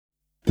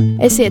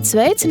Esiet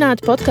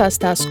sveicināti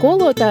podkāstā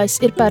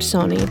Skolotājs ir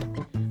personība.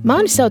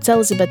 Mani sauc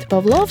Elizabete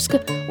Pavlovska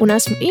un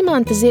esmu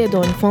Imanta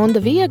Ziedoņa fonda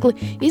Viegli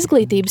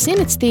izglītības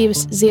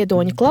iniciatīvas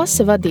Ziedoņa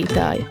klase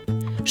vadītāja.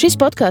 Šis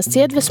podkāsts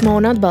iedvesmo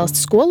un atbalsta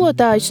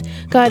skolotājus,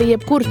 kā arī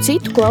jebkuru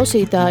citu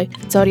klausītāju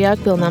caur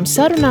jēgpilnām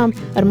sarunām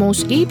ar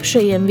mūsu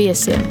īpašajiem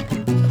viesiem.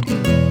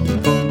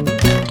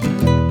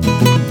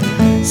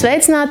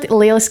 Sveicināti,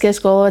 lieliskie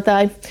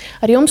skolotāji!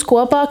 Ar jums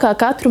kopā, kā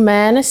katru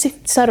mēnesi,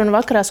 sarunu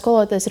vakarā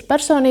Skolotājs ir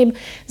personība,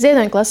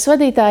 Ziedoņa klases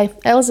vadītāja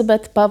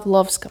Elizabete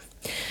Pavlovska.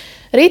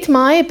 Rīt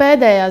māja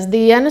pēdējās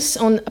dienas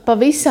un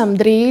pavisam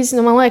drīz,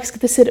 man liekas, ka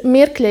tas ir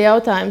mirkļa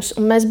jautājums,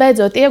 un mēs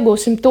beidzot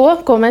iegūsim to,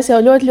 ko mēs jau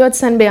ļoti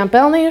sen bijām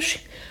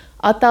pelnījuši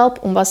 – attelpu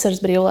un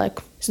vasaras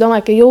brīvlaiku. Es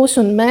domāju, ka jūs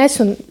un mēs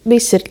un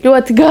visi ir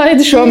ļoti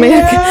gaidi šo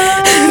mirkli.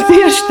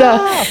 Tieši tā.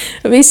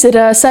 Visi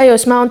ir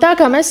sajūsmā, un tā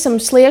kā mēs esam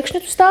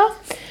sliekšņu stāv,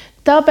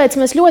 tāpēc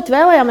mēs ļoti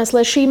vēlējāmies,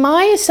 lai šī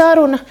māja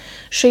saruna,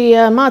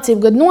 šī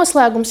mācību gada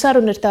noslēguma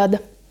saruna ir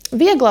tāda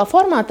vieglā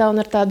formātā un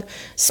ar tādu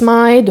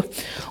smaidu.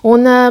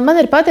 Un man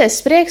ir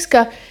patiesas prieks,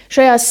 ka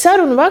šajās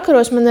sarunu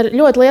vakaros man ir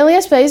ļoti liela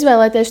iespēja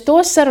izvēlēties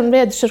tos sarunu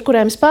biedrus, ar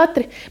kuriem es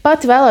pati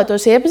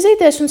vēlētos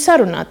iepazīties un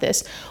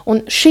sarunāties. Un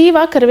šī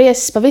vakara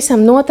viesis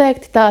pavisam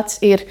noteikti tāds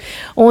ir.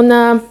 Un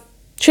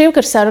šī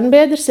vakara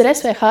sarunbiedrs ir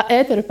SVH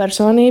ēteru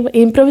personība,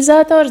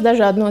 improvizators,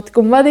 dažādu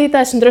notikumu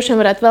vadītājs un droši vien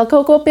varētu vēl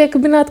kaut ko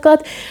piekabināt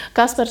klāt.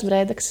 Kaspars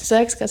Brēdeks.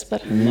 Sveiks,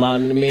 Kaspar!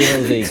 Man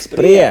milzīgs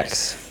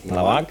prieks!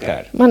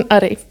 Labvakar! Man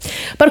arī.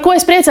 Par ko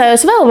es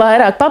priecājos vēl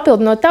vairāk,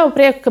 papildinot tavu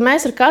prieku, ka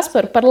mēs ar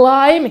Kasparu par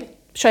laimi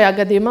šajā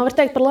gadījumā, var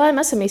teikt, par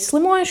laimi esam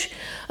izslimojuši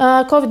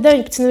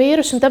Covid-19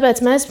 vīrusu, un tāpēc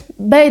mēs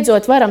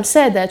beidzot varam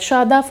sēdēt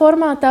šādā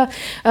formātā.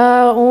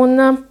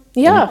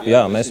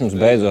 Jā, mēs jums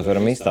beidzot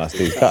varam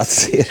izstāstīt, kā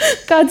tas ir.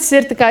 Kā tas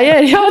ir, tā kā, ja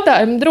ir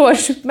jautājumi,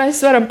 droši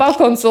mēs varam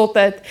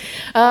pakonsultēt.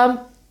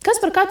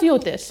 Kaspar, kā tu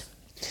jūties?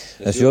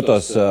 Es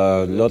jūtos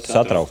ļoti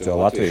satraukts, jo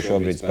Latvija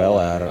šobrīd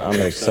spēlē ar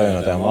Amerikas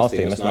Savienotajām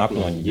valstīm. Es nāku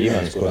no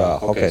ģimenes, kurā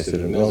hokejs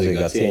ir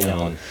milzīgā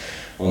cieņā.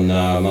 Un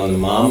mana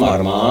mamma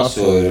ar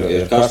māsu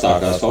ir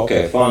karstākās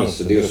hokeja fans.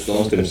 2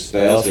 stundas pirms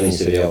spēles viņas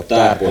ir jau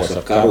tērpos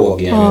ar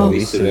karogiem, jau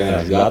viss ir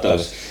vienkārši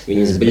gatavs.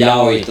 Viņas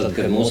bļauj tad,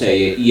 kad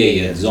mūsēji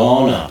ieiet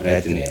zonā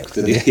pretinieku.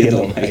 Tad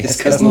iedomājies,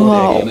 kas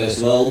notiek, ja mēs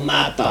vēl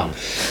metam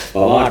pa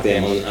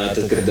vārtiem. Un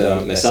tad, kad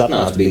mēs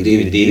atnācu, bija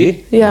 2-2.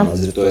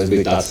 Līdz ar to es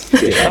biju tāds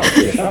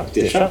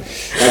tiešām.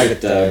 Tagad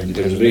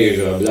pirms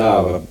brīža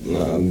bļāva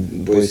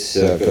puisis,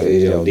 ka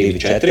ir jau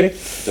 2-4.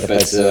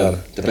 Tāpēc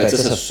es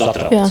esmu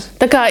satraukts. Jā.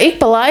 Tā kā ik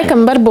pa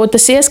laikam varbūt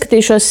es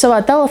ieskatīšos savā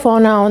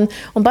telefonā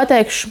un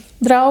pateikšu,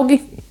 draugi,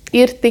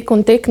 ir tik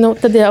un tik,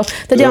 tad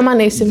jau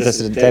manīsim. Tas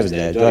ir tevis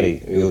dēļ, tu arī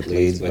jūti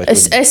līdzi.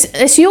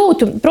 Es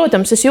jūtu,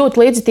 protams,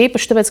 līdzi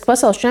tīpaši, tāpēc, ka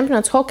pasaules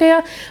čempionāts hokejā,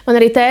 man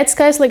arī tētis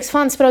kaislīgs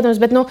fans, protams,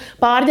 bet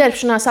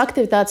pārģērbšanās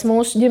aktivitātes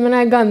mūsu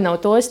ģimenē gan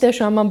nav. To es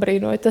tiešām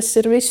apbrīnoju, tas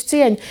ir visu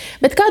cieņu.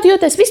 Bet kā tu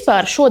jūties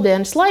vispār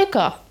šodienas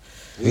laikā?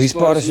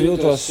 Vispār es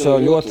jūtos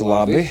ļoti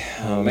labi.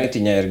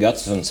 Meitiņai ir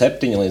 1 un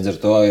 7, līdz ar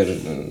to ir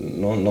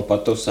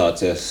pat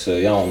uzsācies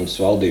jaunas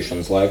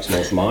valdīšanas laiks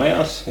mūsu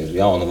mājās. Ir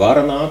jauna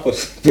vara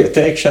nākus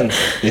pieteikšana.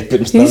 Ja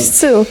pirms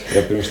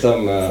tam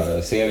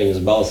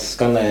sieviņas balss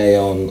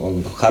skanēja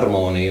un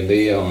harmonija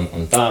bija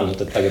un tā,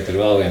 tad tagad ir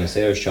vēl viena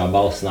sievišķā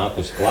balss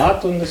nākusi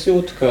klāt, un es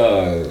jūtu, ka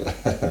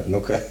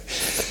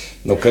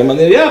man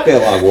ir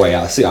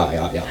jāpielāgojās, jā.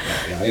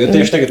 Jo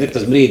tieši tagad ir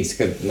tas brīdis,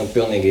 kad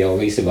pilnīgi jau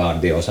visi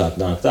vārdi jau sāk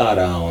nākt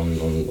ārā,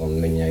 un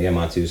viņa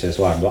iemācījusies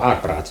vārdu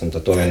ārprāts, un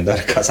tad to viņa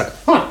dara, kā saka,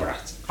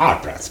 ārprāts.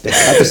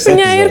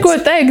 Viņai ir ko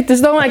teikt.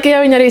 Es domāju, ka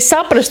ja viņa arī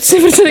saprastu,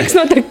 kas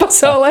notiek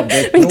pasaulē,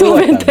 viņa to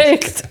vien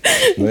teikt.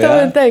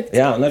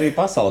 Jā, un arī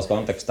pasaules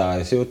kontekstā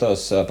es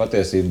jūtos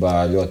patiesībā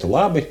ļoti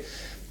labi.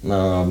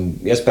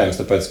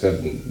 Iespējams, tāpēc, ka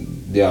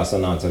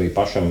sanāca arī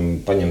pašam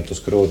paņemt uz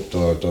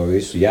krūti to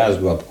visu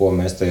jēzgu, ap ko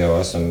mēs te jau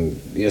esam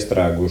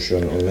iestrēguši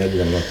un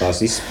mēģinām no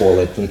tās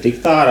izspolēt un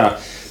tikt ārā.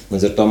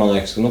 Līdz ar to man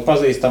liekas, ka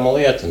pazīstama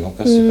lieta,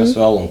 kas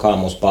vēl un kā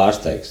mūs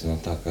pārsteigs.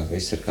 Tā kā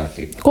viss ir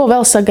kārtībā. Ko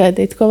vēl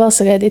sagaidīt?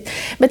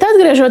 Bet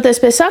atgriežoties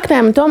pie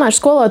saknēm, tomēr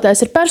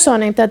skolotājs ir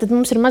personība, tātad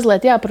mums ir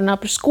mazliet jāparunā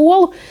par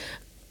skolu.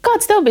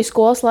 Kāds tev bija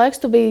skolas laiks?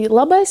 Tu biji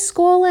labais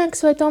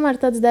skolnieks vai tomēr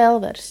tāds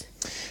dēlvers?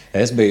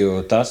 Es biju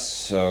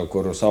tas,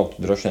 kuru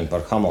sauktu droši vien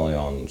par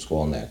hameleonu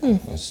skolnieku.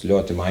 Es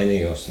ļoti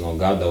mainījos no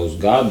gada uz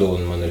gadu,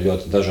 un man ir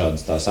ļoti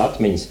dažādas tās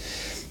atmiņas.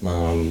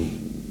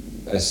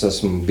 Es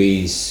esmu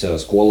bijis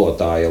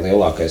skolotāja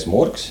lielākais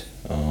murgs,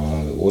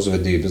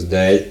 uzvedības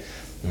dēļ,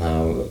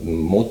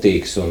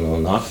 mutīgs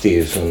un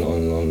aktīvs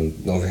un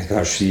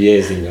vienkārši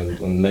ieziņu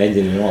un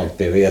mēģinu nolikt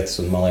pie vietas,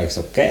 un man liekas,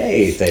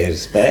 te ir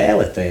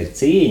spēle, te ir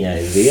cīņa,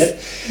 aiziet.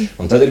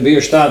 Un tad ir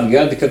bijuši tādi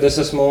gadi, kad es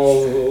esmu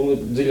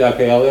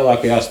dziļākajā,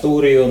 lielākajā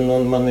stūrī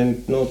un mani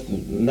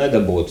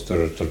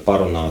nedabūtu tur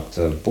parunāt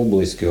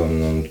publiski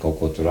un kaut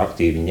ko tur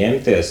aktīvi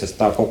ņemties. Es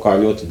tā kaut kā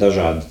ļoti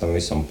dažādi tam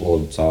visam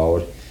plūdu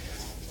cauri.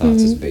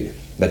 Tāds es biju.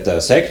 Bet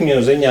sekmju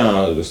ziņā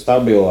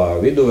stabilā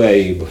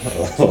viduvējība,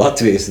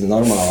 Latvijas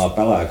normālā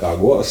pelēkā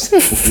govs,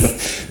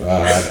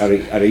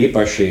 ar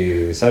īpaši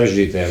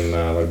sarežģītiem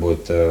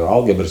varbūt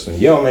algebras un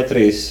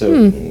ģeometrijas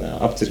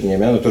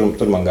apcirkņiem. Ja? Nu,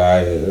 tur man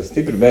gāja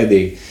stipri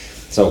bēdīgi.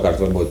 Savukārt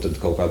varbūt tad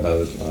kaut kādā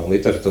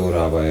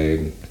literatūrā vai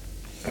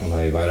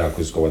vairāk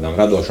uz kaut kādām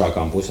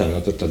radošākām pusēm,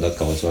 nu, tur tad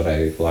atkal es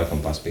varēju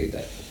laikam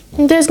paspīdēt.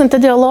 Diezgan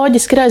tad jau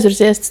loģiski ir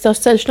aizvirzies. Tas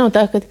ceļš nav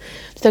tā, ka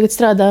tu tagad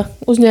strādā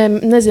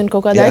nezinu,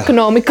 kaut kādā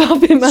ekonomikā,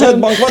 piemēram.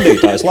 Svetbanku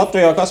vadītājs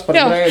Latvijā, Kaspars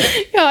Breida.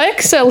 Jā,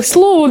 Excelis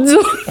lūdzu.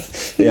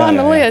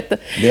 Mana lieta.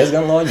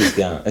 Diezgan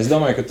loģiski, jā. Es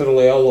domāju, ka tur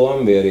liela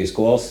loma bija arī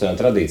skolas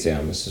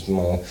tradīcijām. Es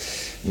esmu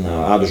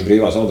Ādušu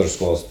brīvās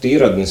audrskolas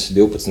tīradnis,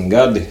 12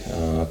 gadi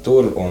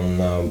tur, un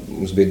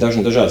mums bija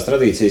dažādas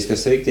tradīcijas,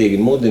 kas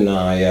riktīgi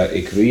mudināja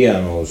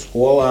ikvienu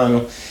skolēnu,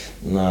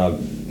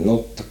 nu,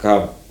 tā kā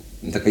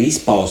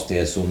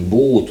izpausties un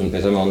būt, un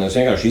pēc tam vēl nevis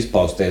vienkārši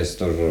izpausties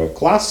tur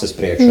klases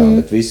priekšā,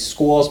 bet visas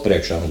skolas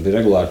priekšā. Mums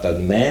bija regulāri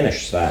tādi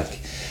mēnešu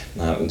svētki.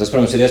 Tas,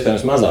 protams, ir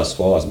iespējams mazās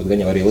skolās, bet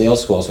gan jau arī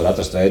lielas skolas var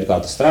atrast veidu, kā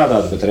tas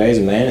strādāt, bet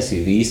reizi mēnesī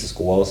visa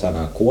skola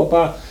sanāk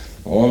kopā.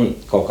 Un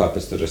kaut kā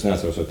pēc tur, es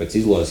neatceros, vai pēc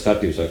izlozes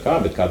kārtības vai kā,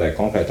 bet kādai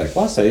konkrētai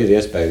klasē ir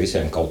iespēja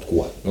visiem kaut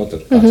ko. Nu,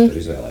 tur kāds tur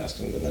izvēlējās,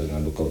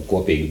 nezinu, kaut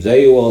kopīgu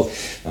dzejoli,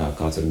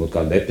 kāds varbūt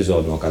kādu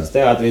epizodu no kādas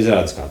teātra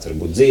izrādes, kāds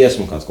varbūt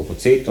dziesmu, kāds kaut ko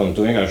citu, un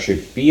tu vienkārši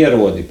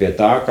pierodi pie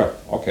tā, ka,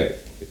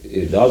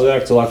 ir daudz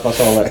vairāk cilvēku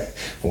pasaulē,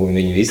 un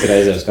viņi visi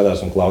reizē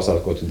skatās un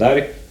klausās, ko tu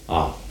dari.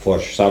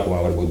 Forši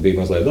sākumā varbūt bija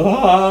mazliet,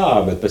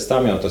 bet pēc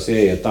tam jau tas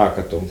ieiet tā,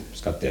 ka tu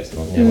skaties,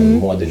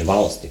 modini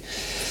valsti,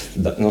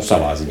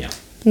 savā ziņā.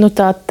 Nu,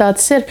 tā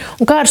tas ir.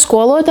 Un kā ar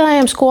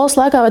skolotājiem skolas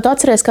laikā, vai tu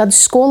atceries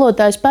kādus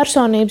skolotājus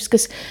personības,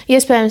 kas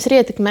iespējams ir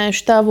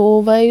ietekmējuši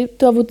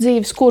tavu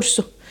dzīves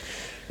kursu?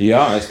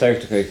 Jā, es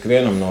teiktu, ka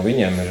ikvienam no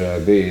viņiem ir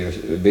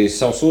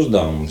bijis savs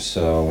uzdevums,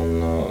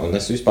 un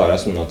es vispār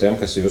esmu no tiem,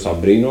 kas jūs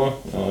apbrīno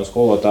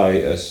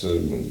skolotāji. Es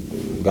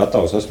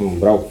gatavs esmu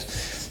braukt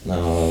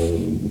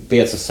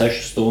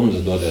 5-6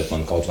 stundas, dodiet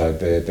man kaut vai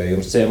pie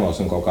jums ciemos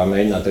un kaut kā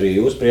mēģināt arī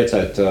jūs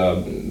priecēt,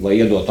 lai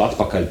iedotu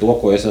atpakaļ to,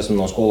 ko es esmu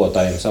no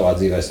skolotājiem savā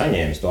dzīvē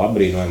saņēmis, to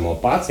apbrīnojamo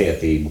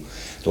pacietību,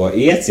 to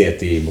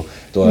iecietību,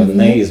 to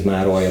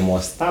neizmērojamo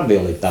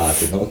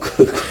stabilitāti,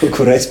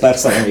 kur es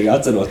personīgi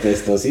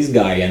atceroties tos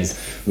izgājienus.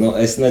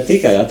 Es ne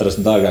tikai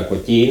atrastu dārgāko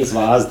Ķīnas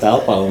vāzi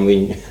telpā un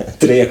viņu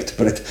triektu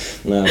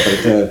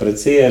pret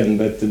sienu,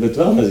 bet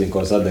vēl nezinu,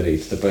 ko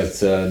sadarīt.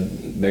 Tāpēc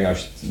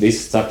vienkārši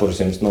visas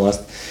cepurus jums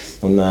nost.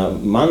 Un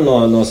man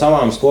no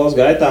savām skolas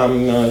gaitām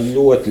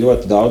ļoti,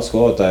 ļoti daudz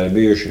skolotāji ir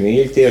bijuši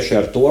mīļi tieši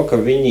ar to, ka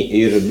viņi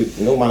ir,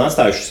 man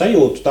atstājuši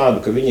sajūtu tādu,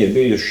 ka viņi ir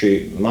bijuši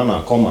manā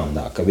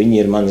komandā, ka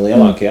viņi ir mani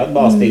lielākie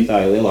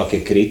atbalstītāji,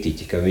 lielākie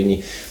kritiķi, ka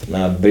viņi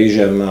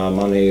brīžiem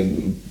mani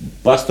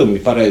pastumj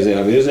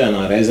pareizajā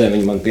virzienā, reizēm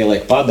viņi man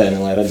pieliek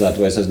padēni, lai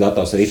redzētu, vai es esmu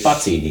gatavs arī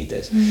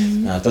pacīnīties.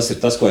 Tas ir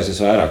tas, ko es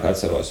visvairāk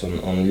atceros.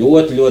 Un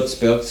ļoti, ļoti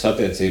spilgtas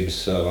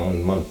attiecības,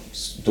 un man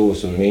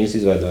tuvs un mīļas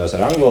izveidojās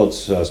ar angļu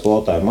valodas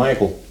skolotāju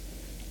Maiklu.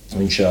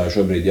 Viņš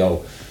šobrīd jau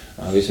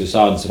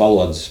visādas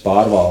valodas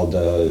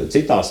pārvalda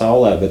citā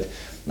saulē,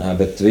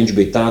 bet viņš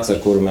bija tāds, ar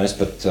kuru mēs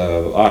pat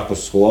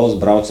ārpus skolas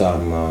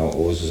braucām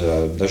uz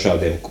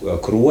dažādiem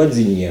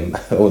krodziņiem,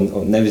 un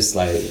nevis,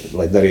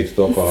 lai darītu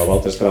to, ko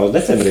Valters Kraus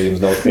decembrī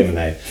jums daudz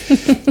pieminēja,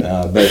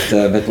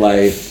 bet lai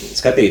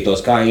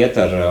skatītos, kā iet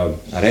ar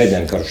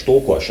ēdienkaršu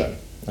tulkošanu.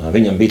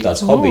 Viņam bija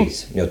tāds hobijs,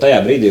 jo tajā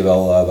brīdī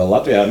vēl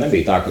Latvijā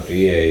nebija tā, ka tu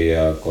ieeji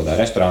kaut kādā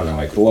restorānā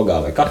vai krogā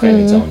vai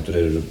kafejnīcā, un tur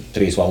ir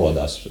 3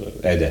 valodās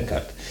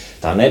ēdienkarte.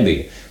 Tā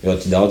nebija, jo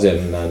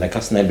daudziem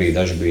nekas nebija,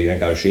 daži bija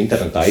vienkārši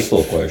internetā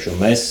iztulkojuši.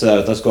 Un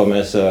tas, ko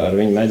mēs ar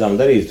viņu mēģinām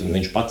darīt, un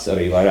viņš pats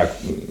arī vairāk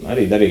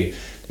darīja,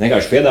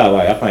 vienkārši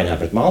piedāvāja apmaiņā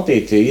pret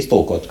maltīti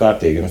iztulkot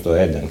kārtīgi jums to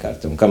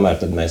ēdienkarti. Un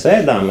kamēr tad mēs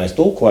ēdām, mēs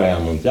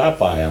tulkojām un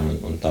pļāpājām,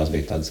 un tās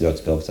bija tādas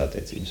ļoti spilgtas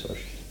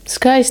attiecības.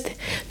 Skaisti.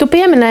 Tu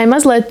pieminēji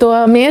mazliet to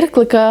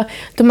mirkli, ka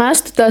tu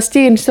mestu tās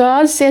ķīnas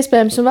vāzes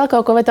iespējams un vēl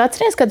kaut ko, vai tu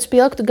atceries kādu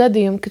spilgtu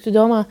gadījumu, ka tu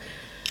domā,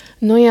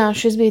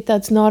 šis bija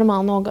tāds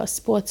normāli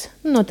nogāsts pods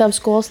no tavas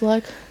skolas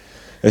laika?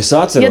 Es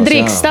atceros, ja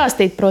drīkst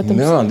stāstīt,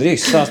 protams. Jā,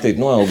 drīkst stāstīt,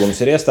 noilgums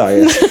ir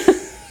iestājies.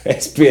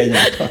 Es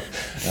pieņemu.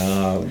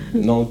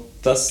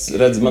 Tas,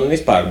 man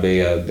vispār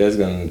bija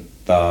diezgan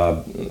tā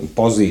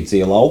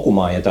pozīcija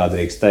laukumā, ja tā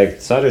drīkst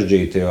teikt,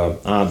 sarežģīta, jo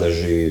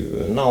Ādaži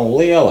nav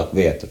liela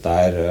vieta. Tā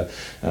ir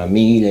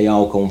mīļa,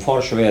 jauka un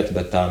forša vieta,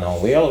 bet tā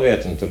nav liela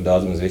vieta, un tur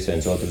daudz maz visi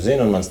viens otru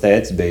zina. Un mans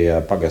tētis bija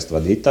pagastu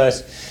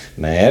vadītājs,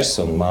 mērs,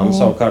 un mamma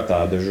savukārt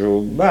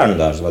Ādažu bērnu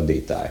dārza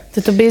vadītāja.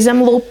 Tad tu biji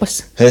zem lupas.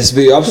 Es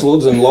biju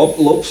absolūti zem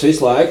lupas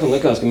visu laiku, un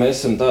likās, ka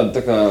mēs esam tādi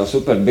tā kā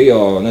super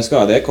bio,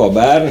 neskādi eko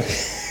bērni.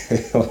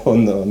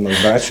 Un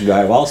bērši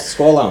gāja valsts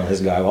skolā, un es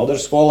gāju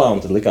Valderu skolā, un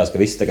tad likās, ka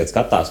visi tagad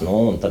skatās,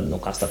 un tad,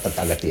 kas tad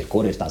tagad ir,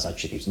 kur ir tās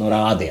atšķirības,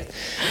 rādiet.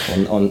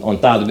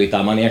 Un tāda bija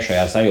tā man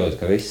iekšējā sajūta,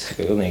 ka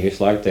pilnīgi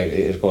visu laiku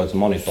ir kaut kāds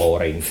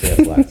monitorings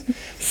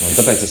ieslēgts. Un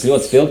tāpēc es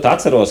ļoti spilgti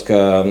atceros, ka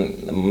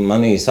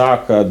manī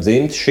sāka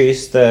dzimt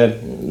šīs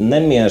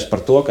nemieras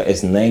par to, ka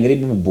es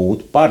negribu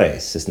būt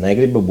pareizs. Es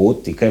negribu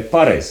būt tikai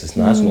pareizs. Es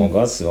neesmu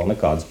nogāzis vēl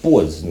nekādas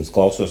podzes. Es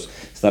klausos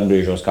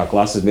starpbrīžos, kā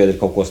klases biedri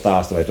kaut ko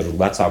stāsta, vai tur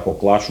vecāko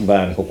klašu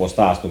bērni kaut ko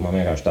stāsta. Man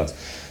vienkārši tāds,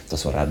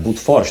 tas varētu būt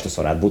forši, tas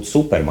varētu būt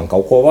super, man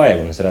kaut ko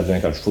vajag. Un es redzu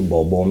vienkārši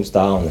futbola bumbu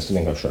stāv, un es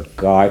vienkārši ar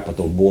kāju pa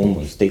to bumbu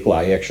un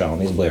stiklā iekšā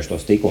un izbliežu to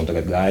stiklu un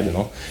tagad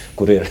gaidu,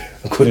 kur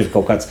ir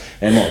kaut kāds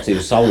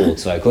emociju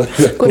salūts vai kur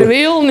ir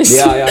vilnis.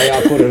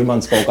 Jā, kur ir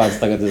mans kaut kāds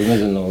tagad, es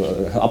nezinu,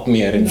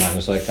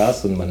 apmierinājums vai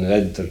kas, un man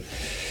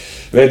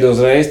vedi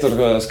uzreiz tur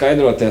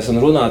skaidroties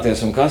un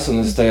runāties un kas,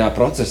 un es tajā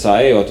procesā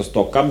ejot uz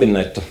to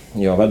kabinetu,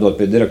 jo vedot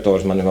pie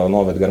direktors mani vēl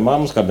noved gar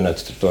mammas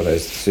kabinetu, tur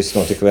toreiz tas viss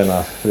notika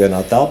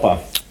vienā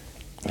telpā.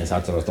 Es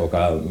atceros to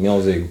kā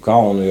milzīgu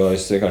kaunu, jo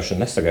es vienkārši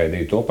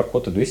nesagaidīju to, par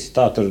ko tad visi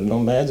tā tur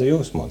mēdza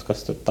jūsmot,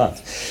 kas tur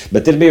tāds.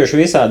 Bet ir bijuši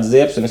visādas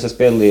ziepes, un es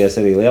esmu piedalījies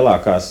arī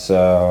lielākās,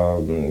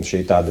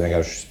 šī tāda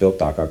vienkārši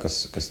spilgtākā,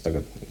 kas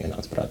tagad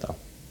ienāca prātā.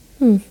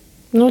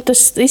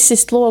 Tas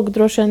izsist logu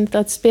droši vien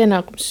tāds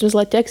pienākums,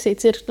 lai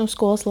ķeksīts ir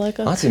skolas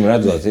laikā. Acīm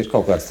redzot, ir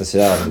kaut kāds tas,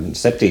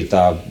 7.,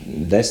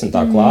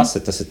 10. klase,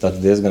 tas ir tāds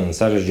diezgan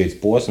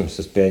sarežģīts posms,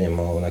 es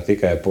pieņemu ne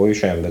tikai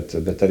puišiem,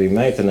 bet arī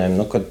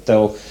meitenēm, kad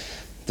tev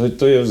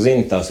Tu jau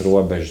zini tās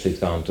robežas,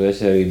 un tu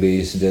esi arī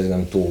bijis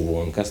diezgan tuvu,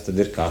 un kas tad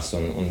ir kas,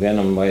 un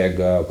vienam vajag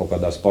kaut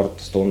kādā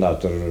sporta stundā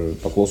tur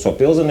pa kluso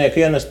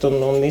pilzenieku ienest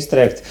un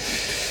iztriekt.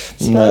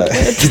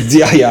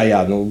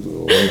 Jā,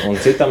 un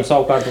citam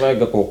savukārt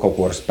vajag kaut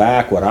ko ar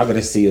spēku, ar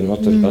agresiju,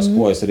 tur tas,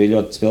 ko es arī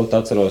ļoti spilgti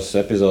atceros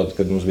epizodu,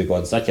 kad mums bija kaut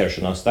kāda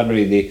saķeršanās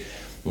starpbrīdī,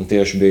 un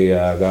tieši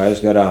bija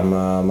gājusi garām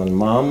mana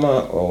mamma,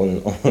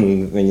 un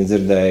viņa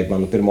dzirdēja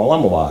manu pirmo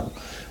lamu vārdu,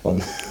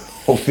 un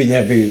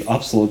viņai bija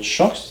absolūts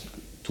šoks.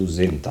 Tu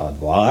zini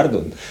tādu vārdu,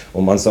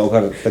 un man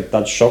savukārt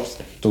tāds šoks,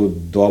 tu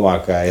domā,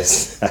 ka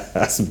es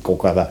esmu kaut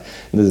kādā,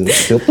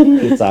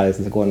 siltumnīcā, es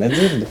neko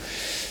nedzirdu.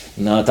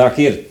 Tā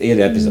ka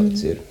ir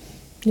epizodes, ir.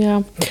 Jā.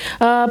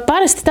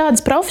 Parasti tādas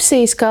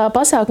profesijas kā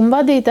pasākumu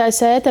vadītājs,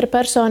 ētera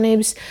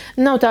personības,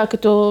 nav tā, ka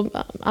tu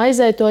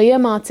aizēji to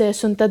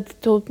iemācies un tad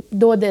tu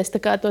dodies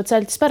to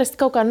ceļu. Tas parasti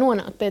kaut kā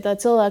nonāk pie tā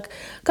cilvēka.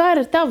 Kā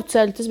ar tavu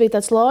ceļu? Tas bija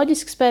tāds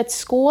loģisks pēc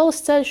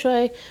skolas ceļš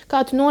vai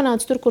kā tu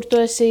nonāci tur, kur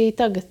tu esi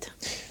tagad?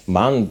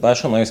 Man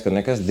pašam liekas, ka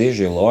nekas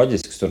diži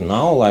loģisks tur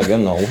nav, lai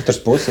gan no otras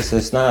puses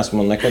es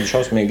neesmu nekad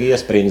šausmīgi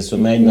iesprindis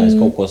un mēģinājis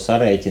kaut ko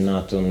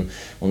sarēķināt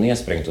un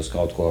iespringt uz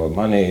kaut ko.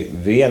 Mani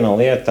viena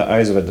lieta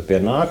aizveda pie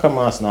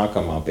nākamā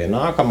pie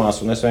nākamās,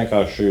 un es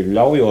vienkārši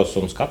ļaujos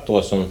un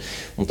skatos,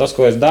 un tas,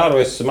 ko es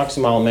daru, es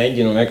maksimāli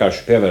mēģinu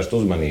vienkārši pievērst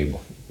uzmanību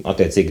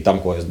attiecīgi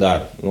tam, ko es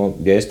daru.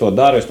 Ja es to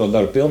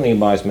daru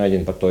pilnībā, es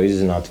mēģinu par to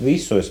izzināt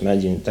visu, es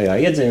mēģinu tajā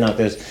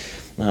iedziļināties.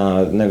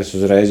 Nevis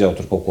uzreiz jau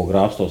tur kaut ko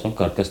grābstos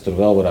apkārt, kas tur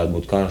vēl varētu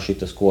būt, kā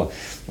šitas ko.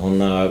 Un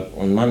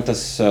man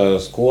tas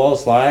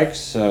skolas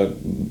laiks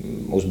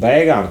uz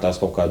beigām, tās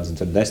kaut kādas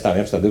 10,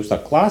 11, 12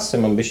 klase,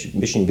 man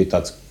bišķiņ bija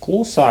tāds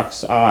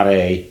klusāks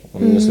ārēji,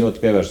 un es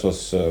ļoti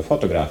pievērsos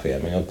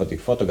fotogrāfijai, man ļoti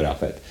patīk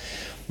fotografēt.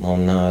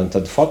 Un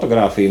tad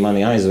fotografija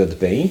mani aizveda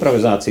pie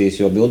improvizācijas,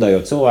 jo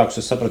bildējot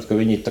cilvēkus, es sapratu, ka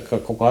viņi tā kā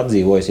kaut ko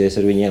atdzīvojas, ja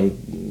es ar viņiem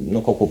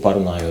kaut ko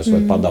parunājos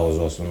vai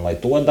padauzos, un lai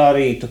to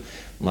darītu,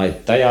 lai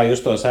tajā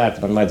justos ērti,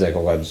 man vajadzēja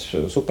kaut kādas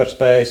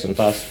superspējas, un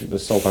tās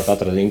es savukārt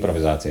atradu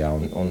improvizācijā.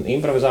 Un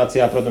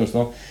improvizācijā, protams,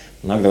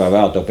 agrāk vai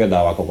vēl tev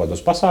piedāvā kaut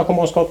kādos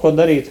pasākumos kaut ko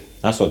darīt.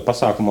 Esot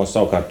pasākumos,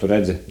 savukārt tu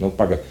redzi,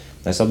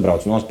 es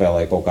atbraucu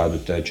nospēlēju kaut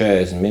kādu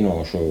 40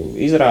 minūšu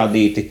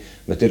izrādīti,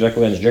 bet ir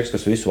viens džeks,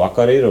 kas visu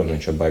vakaru ir, un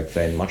viņš jau baigi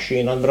fēnu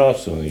mašīnu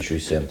atbrauc, un viņš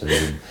visiem tad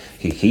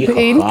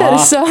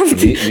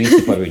interesanti.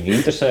 Visi par viņu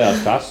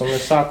interesējās, kas, un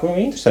es sāku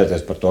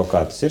interesēties par to,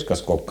 kā tas ir,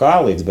 kas kaut kā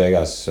līdz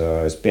beigās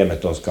es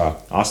piemetos kā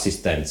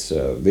asistents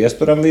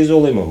Viesturam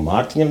Vizulim un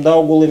Mārtiņam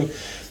Daugulim,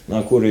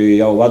 kuri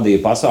jau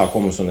vadīja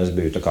pasākumus, un es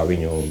biju tā kā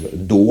viņu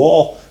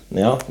duo,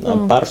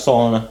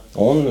 persona,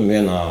 un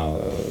vienā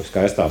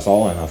skaistā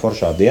saulainā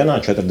foršā dienā,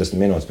 40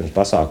 minūtes pirms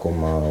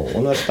pasākuma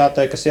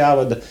universitātei, kas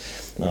jāvada,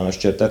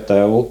 šķiet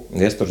RTU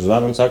Viesturs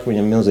zvan un saka,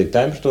 viņam milzīga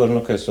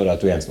temperatūra, ka es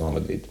varētu viens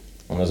novadīt.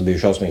 Un es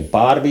biju šausmīgi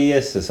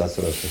pārbijies, es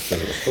atceros, ka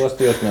es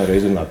stostījos, nevaru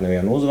izrunāt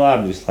nevienu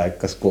uzvārdu, visu laiku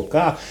kas ko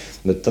kā,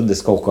 bet tad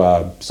es kaut kā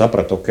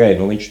sapratu,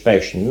 viņš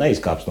pēkšņi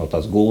neizkāps no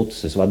tās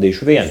gultas, es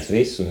vadīšu viens,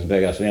 un es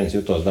beigās viens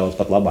jutos daudz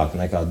pat labāk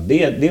nekā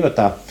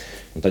divatā,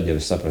 un tad jau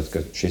es sapratu, ka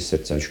šis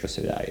ir ceļš, kas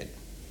ir jāiet.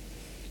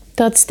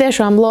 Tāds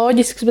tiešām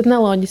loģisks, bet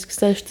neloģisks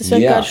ceļš. Tas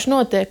vienkārši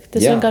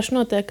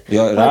notiek.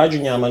 Jo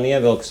Rāģiņā man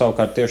ievilka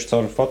savukārt tieši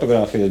caur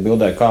fotogrāfiju, es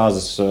bildēju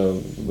kāzas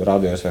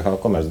Radio SVH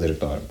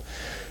komercdirektoram.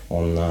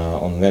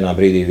 Un vienā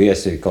brīdī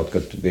viesi kaut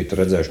kad bija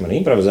tur redzējuši mani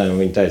improvizējumu,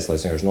 un viņi teica, lai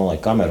es vienkārši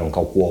nolaiku kameru un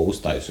kaut ko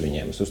uztaisu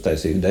viņiem. Es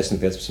uztaisīju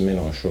 10-15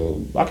 minūšu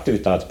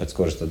aktivitāti, pēc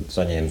kuras tad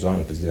saņēmu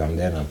zvanu pēc 2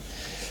 dienām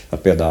ar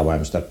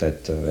piedāvājumu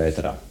startēt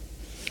ēterā.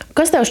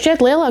 Kas tev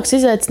šķiet lielāks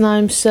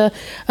izaicinājums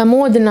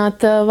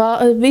modināt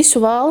visu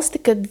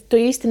valsti, kad tu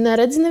īsti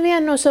neredzi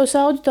nevienu no savas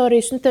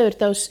auditorijas, un tev ir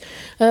tavs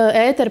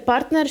ētera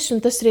partneris,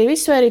 un tas arī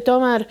viss, vai arī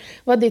tomēr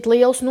vadīt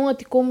lielus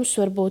notikumus,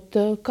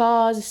 varbūt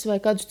kāzes vai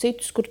kādus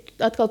citus, kur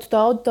atkal tu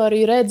tā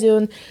auditoriju redzi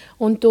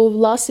un tu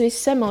lasi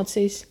visas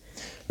emocijas?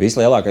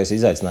 Vislielākais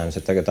izaicinājums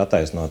ir tagad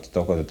attaisnot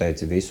to, ko tu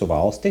teici, visu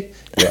valsti,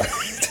 jo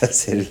tas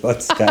ir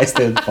ļoti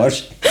skaisti un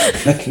forši.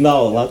 Bet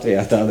nav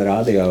Latvijā tāda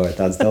radio vai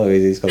tādas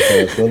televīzijas, kaut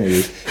kādas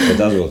pilnīgi, bet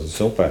tas būtu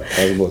super.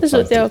 Tas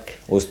būtu jauki.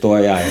 Uz to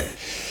jāiet.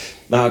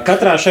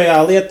 Katrā šajā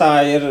lietā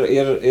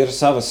ir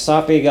savas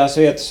sāpīgās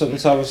vietas un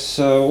savas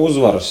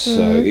uzvaras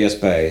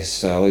iespējas.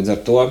 Līdz ar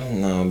to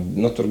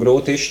tur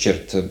grūti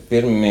izšķirt.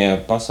 Pirmie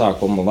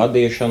pasākumu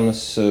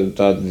vadīšanas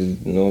tādi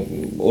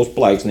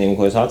uzplaiksnījumi,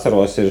 ko es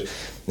atceros,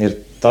 ir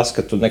tas,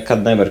 ka tu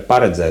nekad nevari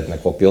paredzēt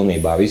neko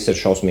pilnībā. Viss ir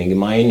šausmīgi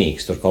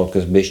mainīgs. Tur kaut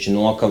kas bišķi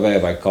nokavē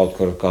vai kaut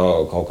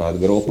kāda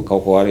grupa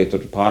kaut ko arī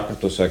tur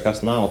pārkratus vai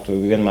kas nav. Tu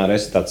vienmēr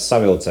esi tāds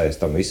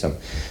savilcējs tam visam.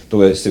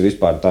 Tu esi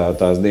vispār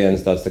tās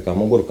dienas tāds tā kā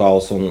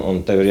mugurkauls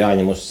un tev ir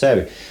jāņem uz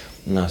sevi.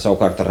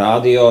 Savukārt ar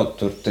radio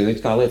tur tev it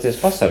kā liecies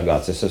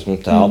pasargāts. Es esmu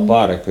telpā,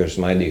 kur ir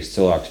smaidīgs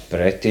cilvēks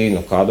pretī,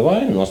 kādu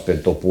vainu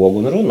nospied to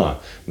pogu un runā.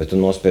 Bet tu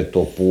nospied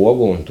to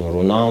pogu un tu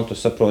runā un tu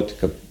saproti,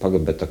 ka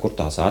bet kur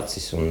tās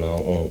acis un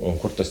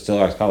kur tas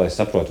cilvēks, kā lai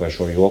saprot, vai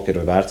šo joku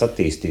ir vērts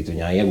attīstīt,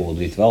 viņā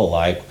ieguldīt vēl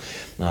laiku.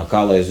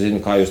 Kā lai es zinu,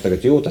 kā jūs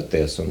tagad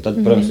jūtaties. Un tad,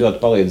 protams, ļoti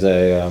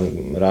palīdzēja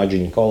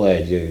Rāģiņa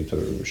kolēģi,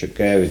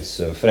 Šipkēvits,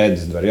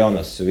 Fredis,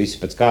 Dvarjonas, visi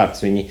pēc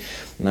kārtas. Viņi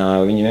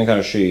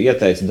vienkārši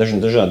ieteica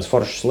dažādas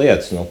foršas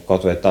lietas.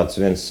 Kaut vai tāds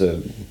viens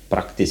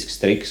praktisks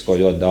triks, ko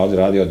ļoti daudz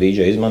radio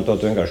DJ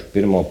izmantot, vienkārši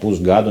pirmo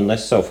pusgadu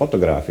nes savu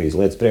fotogrāfijas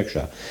lietas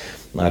priekšā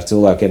ar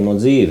cilvēkiem no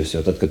dzīves,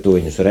 jo tad, kad tu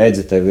viņus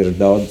redzi, tev ir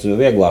daudz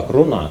vieglāk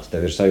runāt,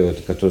 tev ir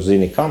sajūta, ka tu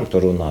zini, kam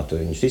tu runā, tu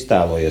viņus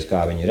iztēlojies,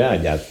 kā viņi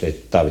reaģētu pie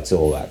tavi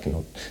cilvēki.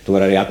 Tu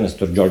vari arī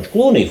atnest tur George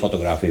Clooney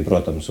fotografiju,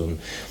 protams, un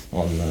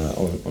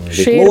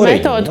šī ir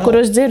metode, kuru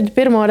es dzirdu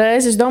pirmo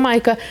reizi. Es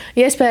domāju, ka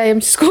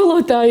iespējams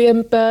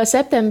skolotājiem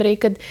septembrī,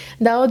 kad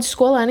daudz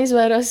skolēni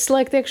izvairās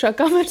slēgt iekšā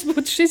kameras,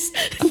 būtu šis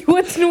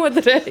ļoti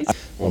noderējis.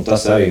 Un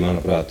tas arī,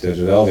 manuprāt, ir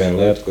vēl viena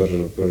lieta,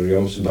 kur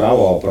jums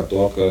bravo par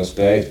to, ka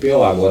spējat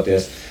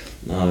pielāgoties.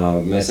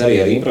 Mēs arī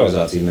ar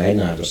improvizāciju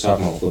mēģinājām tur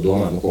sākumā kaut ko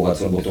domāt, kaut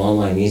kāds varbūt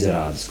online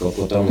izrādes, kaut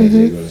ko tam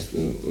līdzīgu.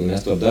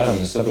 Mēs to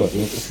darām, es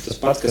saprotu, tas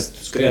pats, kas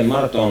skrien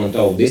maratonu un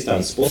tev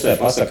distances pusē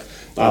pasaka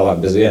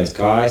tālāk bez vienas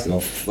kājas,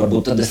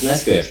 varbūt tad es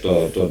neskriešu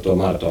to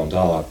maratonu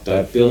tālāk.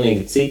 Tā ir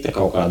pilnīgi cita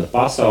kaut kāda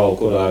pasaule,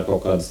 kurā ir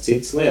kaut kādas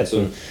citas lietas.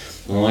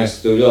 Man liekas,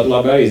 tu ļoti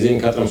labi arī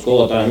zini, katram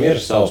skolotājiem ir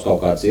savs kaut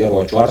kāds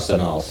ieroču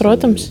arsenāls.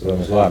 Protams.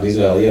 Protams, vārdu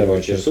izvēle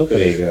ieroči ir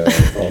superīga,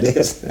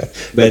 paldies.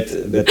 bet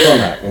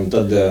tomēr, un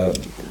tad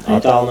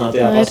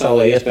attālinātajā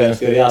pasaulē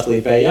iespējams, ka ir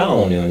jāslīpē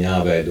jauni un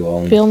jāveido.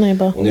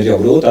 Pilnībā. Un ir jau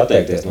grūti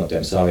atteikties no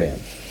tiem saviem.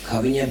 Kā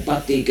viņiem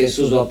patīk, ka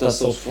es uzvelku tās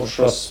savus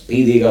foršās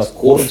spīdīgās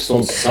kurpes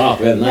un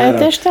sāp vienmēr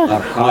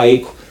ar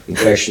haiku. Un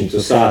pēkšņi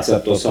tu sāc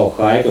ar to savu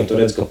haiku un tu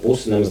redz, ka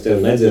pusi nemaz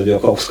tevi nedzird,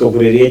 jo kaut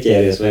kur ir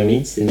ieķēries vai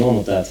miņķis ir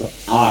nomutēts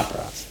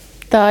ārprāts.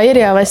 Tā ir,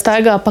 jā, vai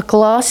staigā pa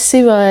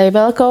klasi vai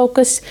vēl kaut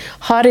kas,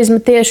 harizma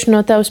tieši no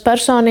tavas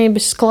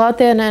personības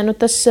klātienē.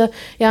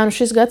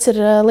 Šis gads ir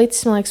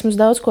licis, man liekas, mums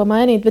daudz ko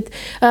mainīt. Bet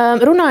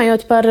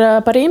runājot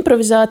par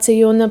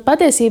improvizāciju un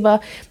patiesībā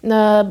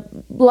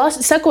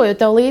sekojot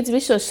tev līdzi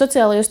visos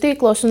sociālajos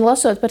tīklos un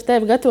lasot par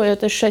tevi,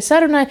 gatavojoties šai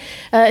sarunai,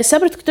 es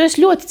sapratu, ka tu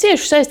esi ļoti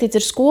cieši saistīts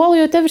ar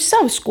skolu, jo tev ir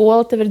sava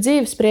skola, tev ir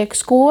dzīvesprieka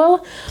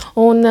skola.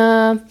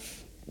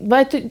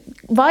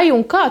 Vai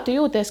un kā tu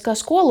jūties kā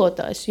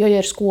skolotājs? Jo,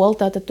 ja ir skola,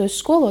 tad tu esi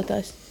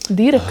skolotājs.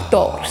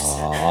 Direktors.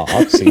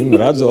 Acīm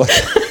redzot.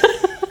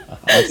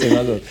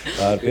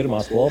 Tā ir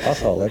pirmā skola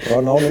pasaulē, kurā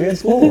nav neviens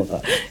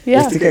skolotāji.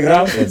 Es tikai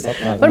grāmatvedis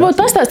atnāk. Varbūt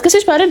pastāst, kas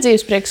vispār ir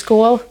dzīvesprieka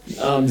skola?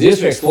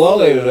 Dzīvesprieka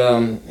skola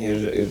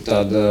ir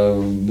tāda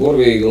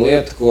burvīga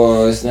lieta, ko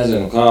es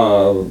nezinu, kā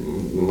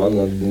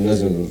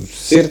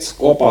sirds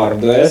kopā ar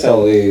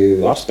dvēseli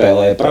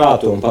apspēlēja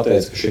prātu un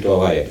pateica, ka šito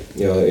vajag.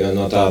 Jo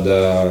no tāda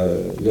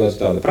ļoti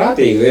tāda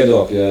prātīga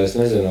viedokļa es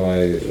nezinu,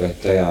 vai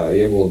tajā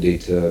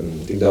ieguldīt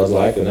tik daudz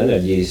laika un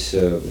enerģijas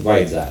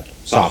vajadzētu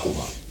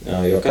sākumā.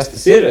 Jo kas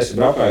tas ir? Es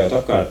braukājot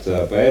apkārt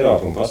pa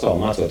Eiropu un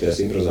pasauli mācoties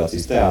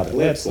improvizācijas teātra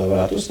lietas, lai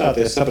varētu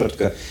uzstāties, sapratu,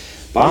 ka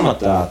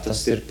pamatā tas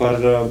ir par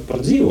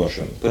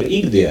dzīvošanu, par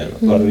ikdienu,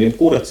 par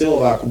jebkura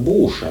cilvēku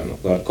būšanu,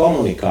 par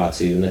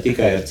komunikāciju, ne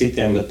tikai ar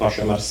citiem, bet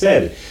pašam ar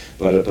sevi,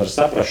 par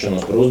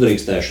saprašanos, par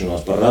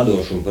uzdrīkstēšanos, par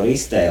radošumu, par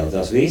iztēli.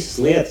 Tās visas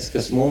lietas,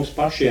 kas mums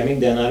pašiem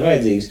ikdienā ir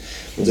vajadzīgas.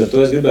 Un ar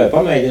to es gribēju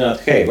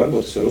pamēģināt,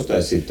 varbūt es varu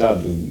uztaisīt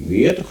tādu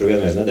vietu, kur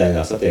vienreiz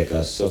nedēļā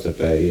satiekās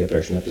savstarpēji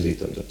iepriekš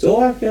nepazīstami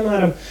cilvēki,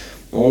 piemēram,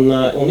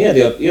 un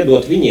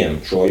iedot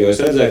viņiem šo, jo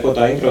es redzēju, ko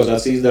tā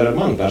improvizācija izdara ar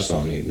manu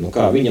personību. Nu,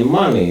 kā viņa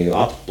mani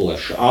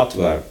atpleš,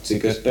 atver,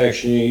 cik es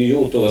pēkšņi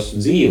jūtos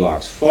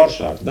dzīvāks,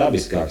 foršāks,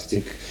 dabiskāks,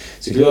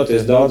 cik ļoti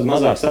es daudz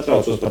mazāk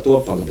satraucos par to,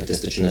 bet es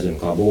taču nezinu,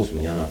 kā būs,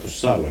 man jānāk uz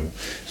sarunu.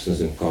 Es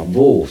nezinu, kā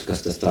būs,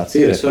 kas tas tāds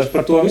ir. Es vairs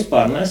par to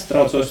vispār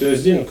nesatraucos, jo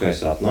es zinu, ka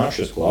es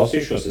atnākšu, es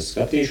klausīšos, es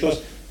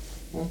skatīšos,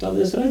 un tad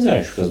es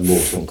redzēšu, kas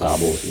būs un kā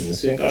būs. Un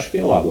es vienkārši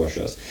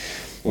pielāgošos.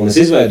 Un es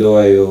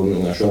izveidoju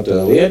šo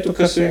lietu,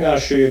 kas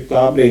vienkārši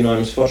kā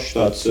brīnojums foršs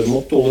tāds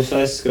mutulis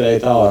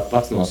aizskrēja tālāk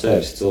pats no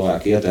sevis.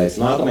 Cilvēki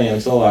ieteica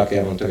nākamajiem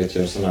cilvēkiem, un tagad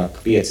jau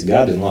sanāk 5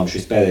 gadi, un labi,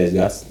 šis pēdējais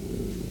gads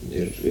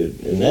ir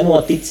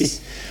nenoticis.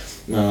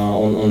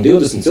 Un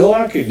 20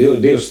 cilvēki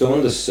 2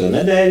 stundas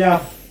nedēļā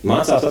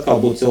mācās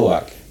atkal būt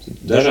cilvēki.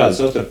 Dažādi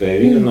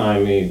savstarpēji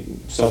vingrinājumi,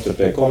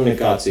 savstarpēji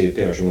komunikācija,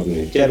 pievēršam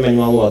uzmanību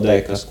ķermeņa valodai,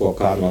 kas ko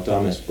kā no tā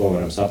mēs ko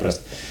varam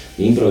saprast,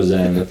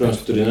 improvizējam.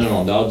 Protams, tur ir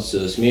nenormāli daudz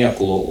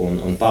smieklu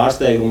un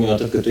pārsteigumu, jo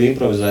tad, kad tu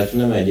improvizē,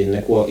 tu nemēģini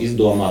neko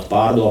izdomāt,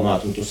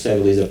 pārdomāt, un tu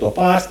sevi līdz ar to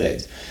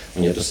pārsteidz.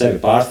 Un ja tu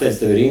sevi pārsteidz,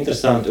 tev ir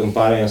interesanti, un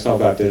pārējiem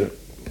savukārt ir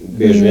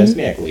bieži vien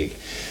smieklīgi.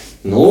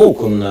 Nu,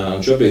 lūk, un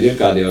šobrīd ir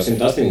kādi jau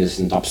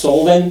 180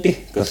 absolventi,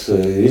 kas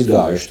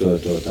izgājuši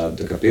to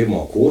tādu kā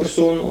pirmo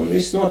kursu, un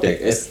viss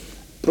notiek. Es,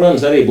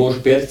 protams, arī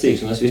būšu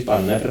pieticīgs, un es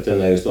vispār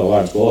nepretendēju uz to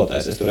vārdu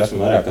skolotājs. Es tur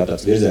esmu vairāk kā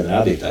tāds virziena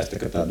rādītājs,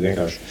 tā kā tāda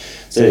vienkārši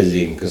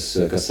ceļzīme,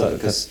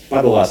 kas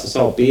padalās ar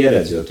savu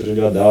pieredzi, jo tur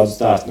ir ļoti daudz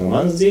stāstu no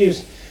manas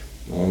dzīves,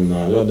 un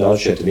ļoti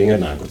daudz šeit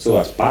vingrinājumi, kur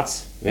cilvēks pats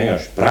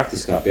vienkārši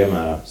praktiskā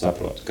piemērā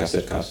saprot, kas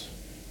ir kas.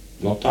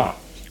 No tā.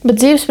 Bet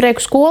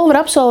dzīvesprieku skolu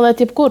var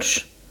absolvēt jebkurš?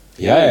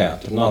 Jā,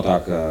 tur nav tā,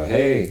 ka,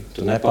 hei,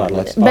 tu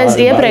nepārlec pāri. Bez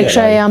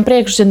iepriekšējām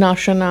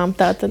priekšzināšanām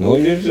tātad. Nu,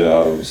 ir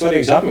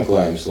svarīgs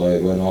apmeklējums,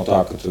 lai nav tā,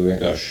 ka tu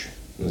vienkārši,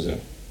 nezinu,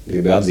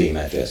 gribi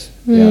atzīmēties.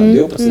 Jā,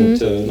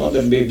 12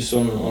 nodarbības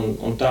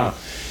un tā.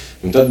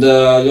 Un tad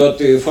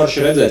ļoti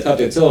forši redzēt, kā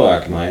tie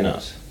cilvēki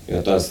mainās.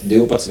 Jo tās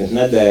 12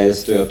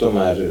 nedēļas, tu jau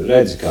tomēr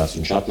redzi, kāds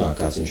viņš atnāk,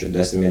 kāds viņš ir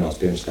 10 minūtes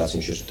pirms, kāds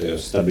viņš ir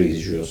tajos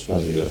stabrīžos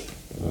mazuļos.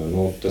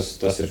 Nu,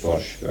 tas ir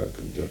forši,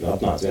 kad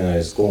atnāc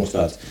vienreiz kungs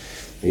tāds,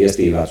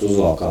 iestīvēts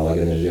uzvalkā, lai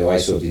gan ir jau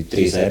aizsūtīt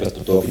 3 e-pasta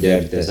par to, ka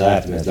ģērbieties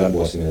ērti, mēs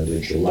darbosimies, ja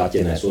viņš ir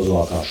laķenēs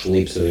uzvalkā,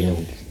 šlips, viņam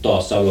tā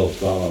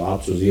savilkt, kā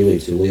acu uz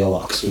īlītes ir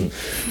lielāks un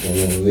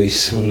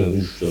viss, un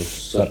viņš tos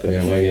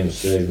sarkaniem vaigiem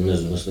sēž, un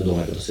nezinu, es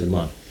nedomāju, ka tas ir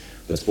man.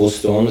 Pēc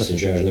pusstundas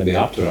viņš vienkārši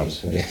nebija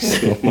apturams.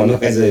 Man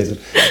vajadzēja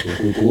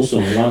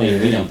klusumu zvanīt,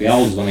 viņam pie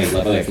audzes zvanīt,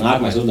 lai pateikt,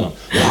 nākamais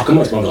uzdevums.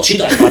 Nākamais man vēl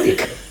šitais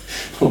patika.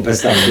 Un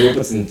pēc tam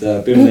 12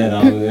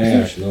 pirmdienām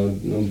vienkārši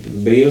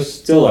brīvs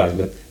cilvēks,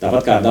 bet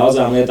tāpat kā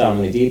daudzām lietām,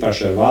 un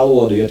īpaši ar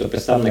valodu, jo tu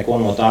pēc tam neko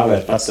no tā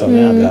vairs pats sev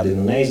neatgādini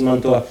un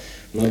neizmanto,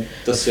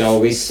 tas jau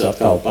viss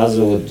atkal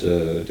pazūd,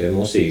 tie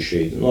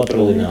musīši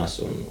notralinās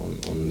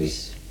un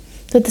viss.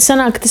 Tad tas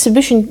sanāk, ka tas ir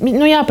bišķiņ,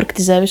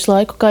 jāpraktizē visu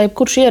laiku, kā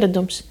jebkurš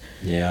ieradums.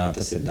 Jā,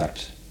 tas ir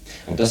darbs.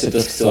 Un tas ir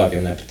tas, kas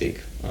cilvēkiem nepatīk.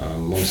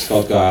 Mums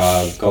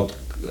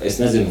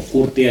es nezinu,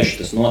 kur tieši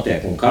tas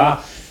notiek un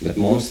kā, bet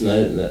mums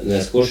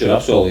neskurš ir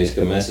apsolījis,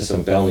 ka mēs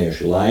esam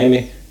pelnījuši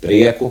laimi,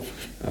 prieku,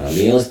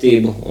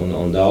 mīlestību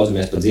un daudz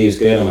mēs pa dzīvi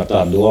skrienam ar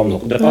tādu domu,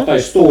 ka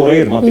papaiž stūra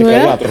ir, man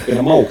tikai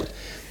jāturpina augt.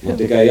 Man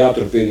tikai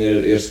jāturpina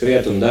ir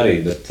skriet un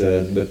darīt,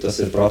 bet tas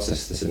ir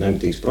process, tas ir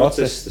nemitīgs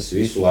process, tas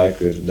visu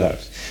laiku ir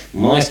darbs.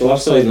 Man liekas, ka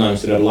labs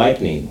salīdzinājums ir ar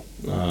laipnību.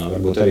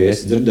 Varbūt arī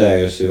esi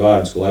dzirdējusi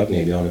vārdus, ka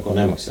laipnība jau neko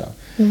nemaksā.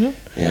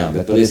 Jā,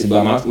 bet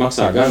patiesībā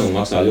maksā gan un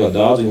maksā ļoti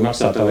daudz, viņi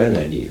maksā tavu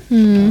enerģiju.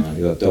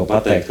 Jo tev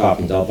pateikt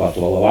kāpņu telpā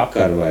to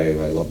labvakar vai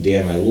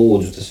labdien vai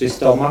lūdzu, tas viss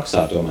tev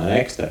maksā tomēr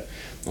ekstra.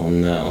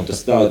 Un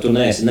tas tu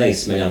neesi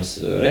neizsmeļams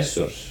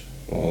resurss.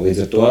 Līdz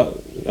ar to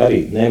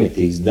arī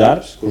nemitīgs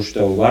darbs, kurš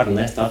tev var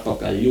nest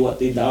atpakaļ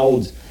ļoti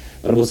daudz.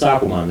 Varbūt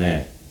sākumā nē.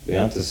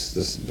 Ja,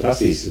 tas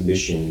prasīs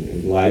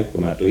bišķiņu laiku,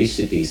 kamēr tu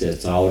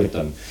izsitīsies cauri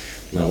tam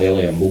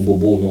lielajam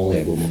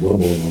noliegumu,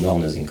 burbulim un vēl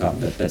nezinu kā,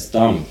 bet pēc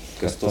tam,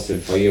 kas tas ir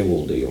pa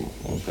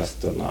ieguldījumu un kas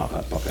tur nāk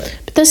atpakaļ.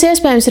 Bet tas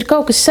iespējams ir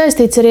kaut kas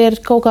saistīts arī ar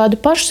kaut kādu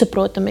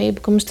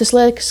pašsaprotamību, ka mums tas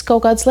liekas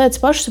kaut kādas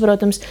lietas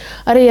pašsaprotams.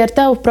 Arī ar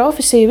tavu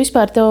profesiju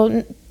vispār tev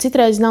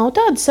citreiz nav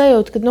tāda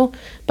sajūta, ka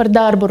par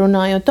darbu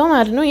runājot,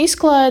 tomēr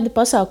izklaide,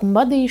 pasākumu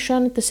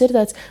vadīšana, tas ir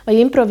tāds, vai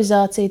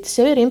improvizācija, tas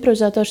jau ir,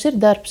 improvizators ir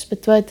darbs,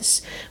 bet vai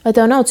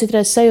tev nav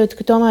citreiz sajūta,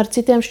 ka tomēr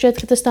citiem šķiet,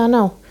 ka tas tā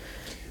nav?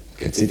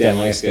 Ka citiem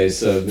liekas, ka es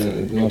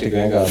tik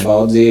vienkārši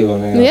baudu dzīvi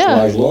un vienkārši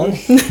laižu loni.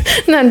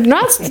 Nē,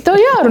 tev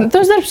jārunā,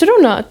 tavs darbs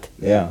runāt.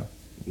 Jā,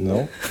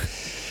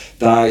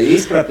 tā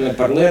izpratne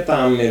par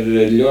lietām ir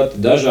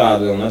ļoti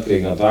dažāda un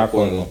atkarīgi no tā,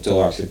 ko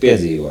cilvēks ir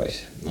piedzīvojis.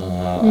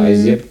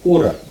 Aiz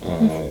jebkura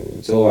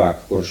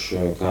cilvēka, kurš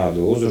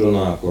kādu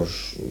uzrunā,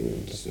 kurš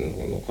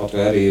kaut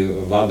vai arī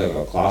vada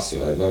klasi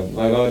vai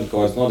vada kaut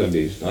kādas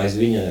nodarbības, aiz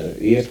viņa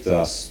ir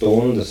tās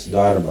stundas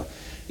darba.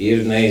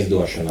 Ir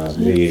neizdošanās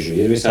brīži,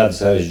 ir visādi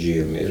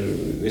sarežģījumi, ir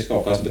viss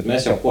kaut kas, bet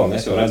mēs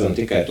jau redzam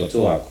tikai to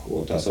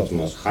cilvēku, tā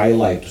saucamos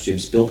highlightus, jeb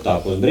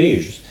spilgtākos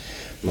brīžus.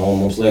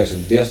 Mums liekas,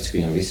 ka Dievs, cik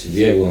viņam viss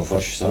viegli un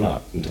forši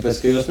sanāk. Tāpēc,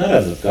 ka jūs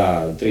neredzat, kā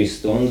 3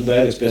 stundas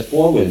bērns pie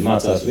spoguļa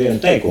mācās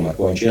vienu teikumu, ar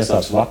ko viņš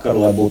iesāks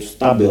vakaru, lai būtu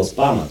stabils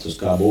pamats, uz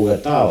kā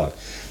būvēt tālāk.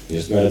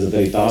 Jūs neredzat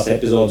arī tās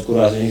epizodes,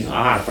 kurās viņš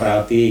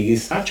ārprātīgi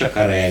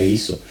sačakarē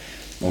visu.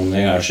 Un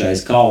vienkārši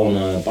aiz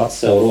kauna pats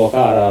sev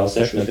rokā ārā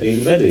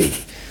 6-metrīgu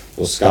bedrīgu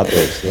uz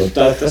skatuves.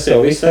 Tas jau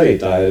viss arī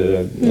tā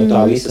ir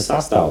tā visa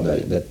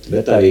sastāvdaļa,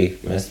 bet arī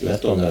mēs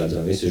to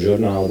neredzam. Visi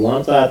žurnāli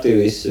glantēti,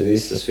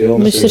 visas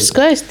filmas ir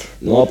skaisti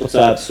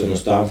nopucētas, un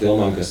uz tām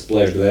filmām, kas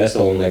plēš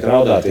dvēseli un liek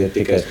raudāt, ir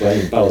tikai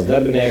Spleņu palas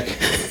darbinieki.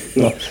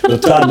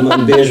 Tāda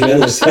man bieži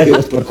vien ir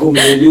sajūta, par ko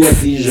man ir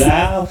ļoti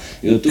žēl,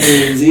 jo tur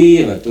ir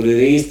dzīve, tur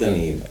ir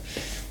īstenība.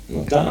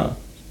 Tā.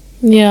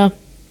 Jā.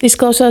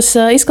 Izklausās,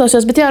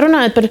 bet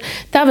runājot par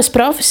tavas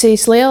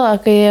profesijas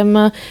lielākajiem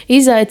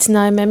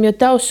izaicinājumiem, jo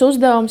tavs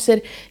uzdevums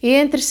ir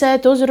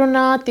ieinteresēt,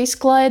 uzrunāt,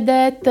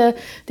 izklaidēt,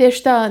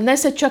 tieši tā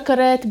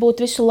nesačakarēt,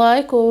 būt visu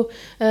laiku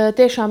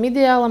tiešām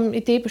ideālam,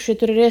 it īpaši,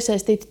 ja tur ir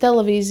iesaistīta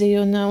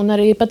televīzija un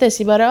arī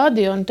patiesībā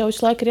radio, un tev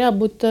visu laiku ir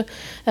jābūt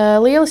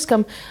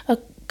lieliskam.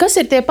 Kas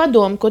ir tie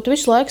padomi, ko tu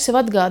visu laiku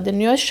sev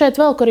atgādini? Jo es šeit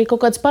velku arī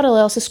kaut kāds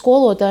paralēls ar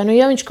skolotāju.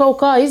 Ja viņš kaut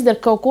kā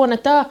izdara kaut ko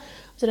ne tā,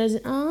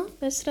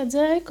 es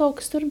redzēju, kaut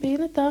kas tur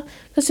bija ne tā.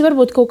 Kas ir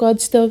varbūt kaut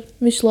kādas tev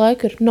visu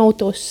laiku ir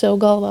nautos sev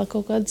galvā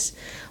kaut kādas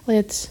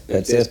lietas?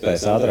 Pēc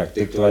iespējas ātrāk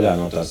tikt vaļā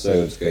no tās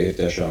sajūtas, ka ir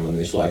tiešām man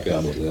visu laiku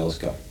jābūt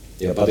lieliskā.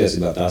 Jo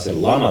patiesībā tās ir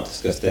lamatas,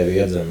 kas tevi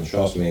iedzen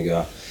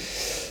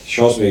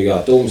šausmīgā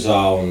tumsā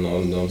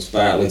un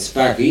līdz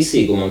spēka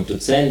izsīkumam tu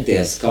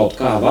centies kaut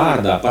kā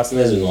vārdā, pats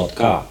nezinot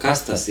kā.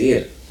 Kas tas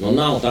ir?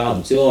 Nav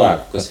tādu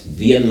cilvēku, kas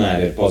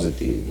vienmēr ir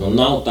pozitīvi.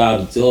 Nav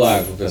tādu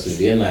cilvēku, kas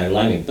vienmēr ir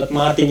laimīgi. Pat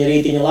Mārtiņa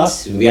rītiņa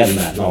lasis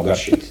vienmēr nav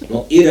garšīgs.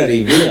 Ir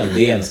arī viņam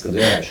dienas, kad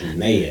vienkārši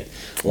neiet.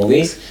 Un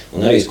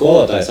arī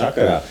skolotāja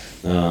sakarā.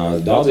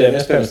 Daudziem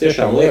iespējams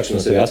tiešām liekas,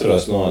 un es arī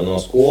atceros no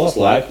skolas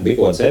laika,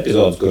 bija kaut kāds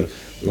epizodes, kur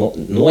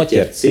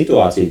noķert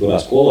situāciju, kurā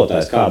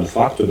skolotājs kādu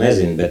faktu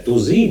nezina, bet tu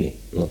zini.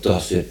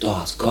 Tas ir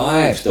tāds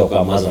kaifs tev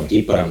kā mazam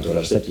ķiparam tur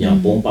ar 7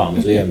 pumpām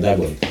uz vienu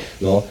degunu.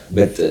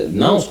 Bet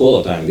nav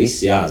skolotājiem viss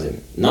jāzina.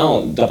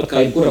 Tāpat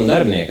kā jebkuram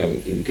darbiniekam,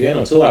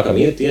 ikvienam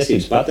cilvēkam ir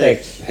tiesības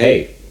pateikt,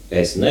 hei,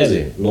 es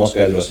nezinu,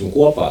 noskaidrosim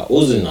kopā,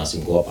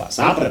 uzzināsim kopā,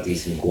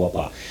 sapratīsim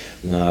kopā.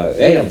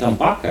 Ejam tam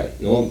pakaļ,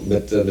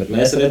 bet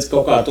mēs redzam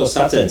kaut kā to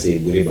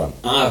sacensību gribam.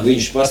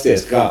 Viņš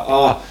pasties kā,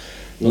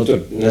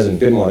 tur, nezinu,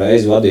 pirmo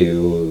reizi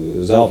vadīju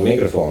zelta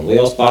mikrofonu,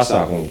 liels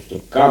pasākums,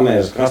 tur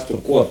kameras, kas tur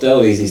ko,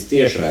 televīzijas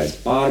tiešraides,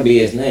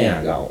 pārbijies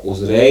nejāgā.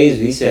 Uzreiz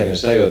visiem ir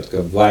sajūta,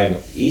 ka vai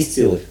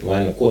izcili,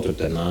 vai ko tur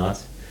te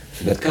nāc.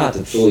 Bet kā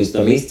tad tu līdz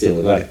tam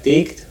izcili var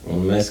tikt,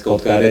 un mēs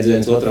kaut kā redz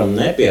viens otram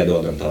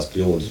nepiedodam tās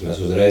kļūdas,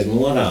 mēs uzreiz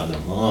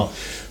norādam,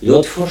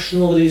 ļoti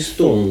forši novadīju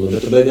stundu,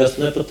 bet tu beigās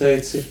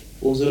nepateici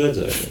uz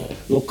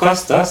redzēšanu.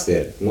 Kas tas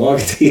ir?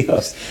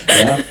 Dievs,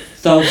 ja?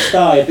 Tavs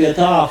stāja pie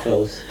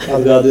tāfeles,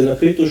 atgādina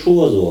kritušu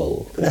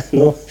ozolu.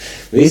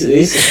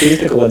 Visas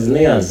šīs kaut kādas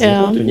nianses,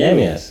 ko tu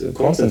ņemies,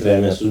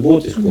 koncentrējamies uz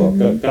būtisko,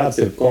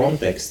 kāds ir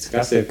konteksts,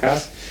 kas ir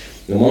kas.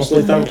 Mums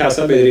līdz tam kā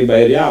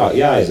sabiedrībai ir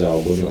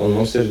jāizaug, un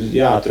mums ir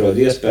jāatrod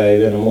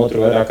iespēja vienam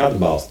otru vairāk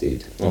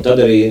atbalstīt. Un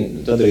tad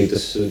arī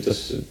tas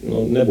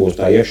nebūs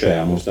tā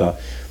iekšējā mums tā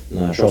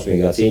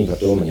šausmīgā cīņa par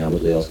to, man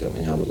jābūt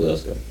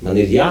lieliskam. Man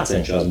ir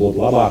jācenšas būt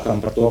labākam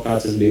par to,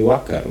 kāds es biju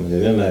vakar. Man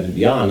ir vienmēr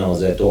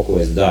jāanalizē to, ko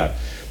es daru.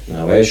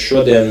 Vai es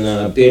šodien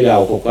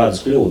pieļauju kaut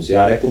kādas kļūdas?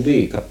 Jā, reku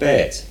bija,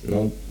 kāpēc?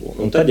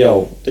 Un tad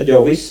jau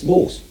viss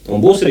būs.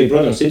 Un būs arī,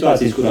 protams,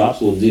 situācijas, kurā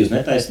absolūti dzīves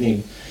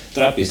netaisnība,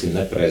 trapīsim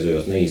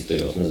nepareizajos,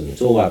 neīstajos,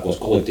 cilvēkos,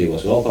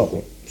 kolektīvos, vēl kaut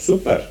kur.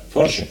 Super,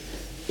 forši.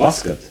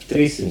 Paskat,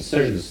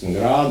 360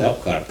 grādi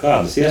apkārt,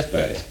 kādas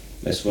iespējas.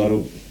 Es varu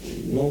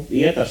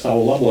iet ar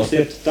savu labo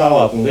sirdi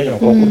tālāk un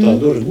viņam kaut kur tās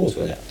durvis būs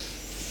vaļā.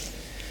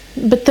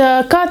 Bet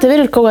kā tev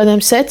ir ar kaut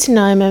kādiem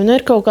secinājumiem?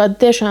 Ir kaut kādi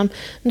tiešām,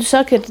 tu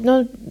saki,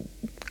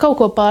 kaut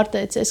ko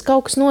pārteicies,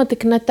 kaut kas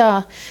notika ne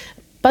tā,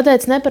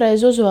 pateic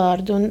nepareizi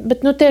uzvārdu,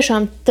 bet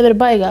tiešām tev ir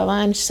baigā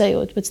vainas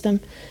sajūta pēc tam.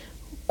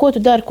 Ko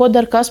tu dari? Ko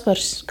dara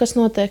Kaspars? Kas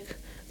notiek?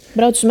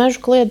 Brauc uz mežu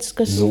kliedz?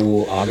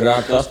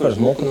 Agrāk Kaspars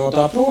muka no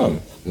tā prom.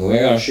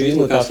 Vienkārši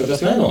izlikās, ka tas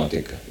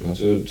nenotika.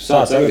 Tu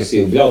sāc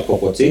agresīvi bļaut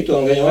kaut ko citu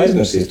un viņu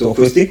aizmirsīs to,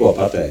 ko es tikko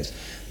pateicu.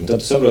 Un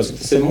tad tu saproci,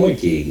 ka tas ir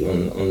muļķīgi.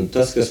 Un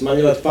tas, kas man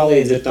ļoti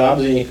palīdz, ir tā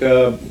apziņa,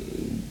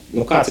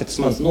 ka kāds ir tas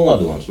mans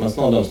nodoms. Mans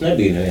nodoms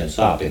nebija nevienu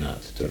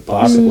sāpināt. Tur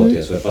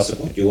pārsakoties vai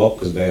pasakot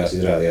joku, kas beigās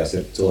izrādījās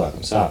ir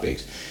cilvēkam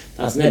sāpīgs.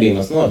 Tās nebija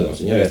mans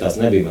nodoms. Un ja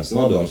tās nebija mans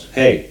nodoms,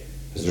 hei,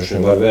 es droši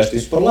vien varu vērst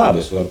visu par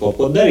labu, es varu kaut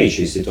ko darīt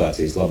šīs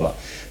situācijas labā.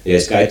 Ja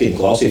es kaitītu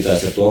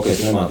klausītājs ar to, ka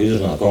es nemāku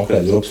izrunāt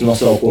konkrētu grupas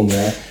nosaukumu,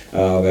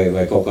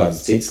 vai kaut kādas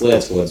citas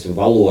lietas, kaut kādas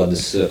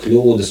valodas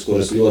kļūdas,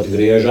 kuras ļoti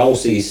griež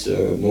ausīs,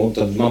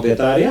 tad man pie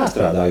tā ir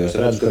jāstrādā, jo es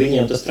redzu, ka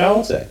viņiem tas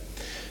traucē.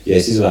 Ja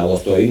es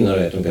izvēlos to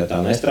ignorēt un pie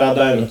tā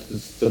nestrādāju,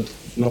 tad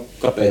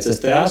kāpēc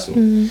es te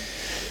esmu?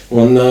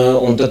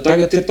 Un tad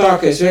tagad ir tā,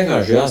 ka es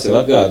vienkārši jāsev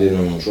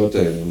atgādinu šo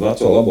te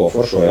veco labo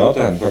foršo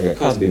jautājumu, pagaid,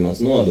 kāds bija mans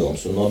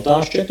nodoms, un no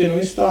tā šķetinu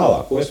visu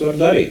tālāk, ko es varu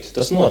darīt.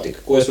 Tas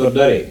notika, ko es varu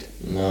darīt.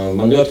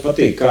 Man ļoti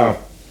patīk, kā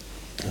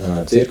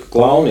cirka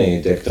klauni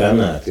tiek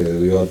trenēti,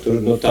 jo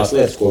tur tās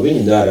lietas, ko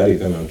viņi dara, arī,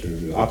 piemēram, tur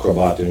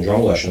akrobāti un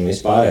žonglēšana un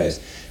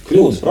vispārējais,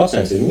 kļūdas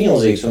procents ir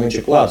milzīgs, un viņš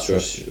ir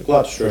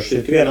klātsošs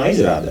ikvienā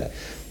izrādē.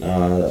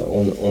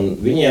 Un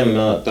viņiem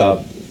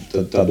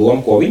tā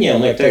doma, ko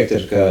viņiem liek teikt,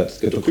 ir, ka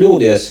tu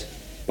kļūdies,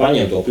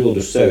 paņem to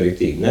kļūdu uz sevi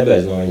riktīgi,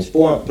 nebeidz no viņas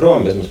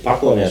prom, bet mums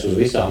paklonies uz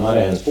visām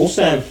arēnas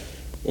pusēm,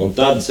 un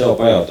tad sev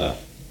pajautā,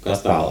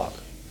 kas tālāk.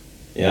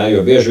 Ja,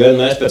 jo bieži vien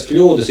mēs pēc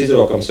kļūdas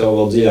izrokam sev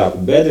vēl dziļāku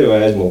bedri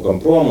vai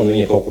aizmūkam prom, un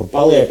viņi kaut kur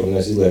paliek, un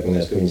mēs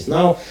izliekamies, ka viņas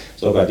nav.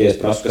 Savukārt, ja es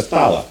prasu, kas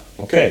tālāk,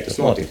 tas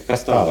notika,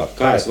 kas tālāk,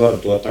 kā es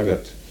varu to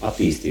tagad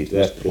attīstīt,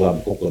 vērst par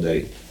labu, kaut ko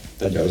darīt,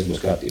 tad jau viss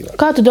būs kārtībā.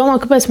 Kā tu domā,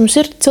 kāpēc mums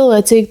ir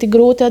cilvēcīgi tik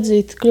grūti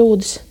atzīt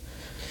kļūdas?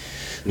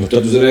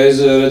 Tad uzreiz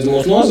redz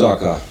mūsu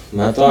nozākā,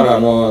 mēt ārā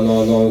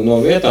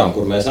no vietām,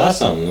 kur mēs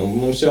esam,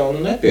 mums jau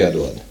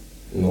nepiedod,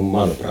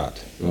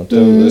 manuprāt.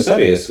 Es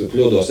arī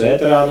kļūdos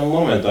ēterā,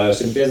 momentā jau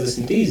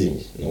 150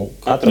 īziņas.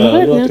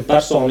 Katra ļoti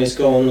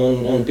personiska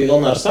un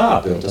pilna ar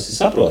sāpi, un tas ir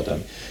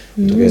saprotami.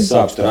 Tad, kad es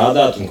sāku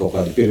strādāt, un kaut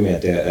kādi pirmie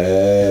tie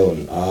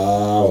un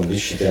un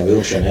visi šitie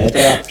vilkšana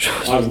ēterā,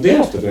 ak,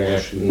 Dievs, tad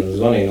vienkārši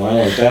zvanīja no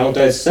LMT un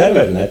teica,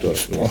 serveri netur.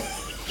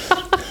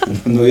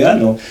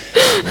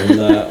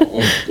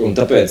 Un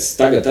tāpēc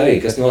tagad arī,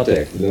 kas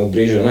notiek,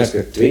 brīžiem mēs,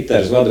 ka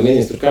Twitteris vada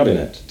ministru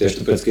kabinetu,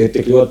 tieši tāpēc, ka ir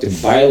tik ļoti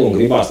bail un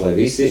gribās, lai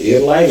visi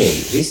ir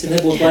laimīgi. Visi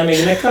nebūs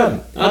laimīgi nekad.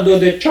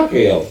 Atdodiet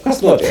Čakielu,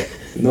 kas notiek?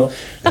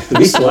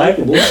 Visu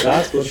laiku būs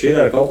tāds, kurš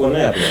ir ar kaut ko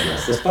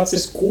neapmierinās. Tas pats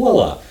ir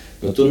skolā.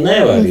 Tu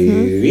nevari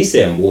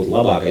visiem būt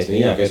labākais,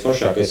 mīļākais,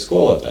 foršākais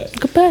skolotājs.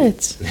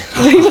 Kāpēc?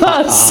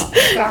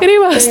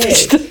 Gribās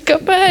taču.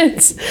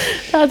 Kāpēc?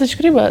 Tā taču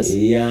gribās.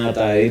 Jā,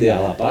 tā ir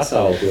ideālā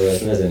pasaule, kur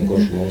es nezinu,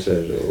 kurš mums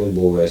ir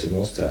uzbūvējis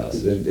un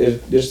uzcēlis.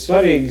 Ir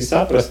svarīgi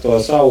saprast to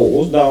savu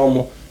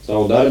uzdevumu,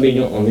 savu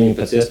darbiņu un viņu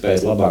pēc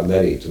iespējas labāk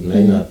darīt. Un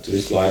mēģināt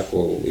visu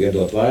laiku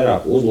iedot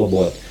vairāk,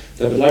 uzlabot.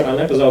 Tāpēc laikā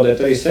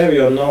nepazaudēt arī sevi,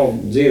 jo nav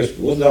dzīves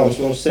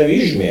uzdevums mums sevi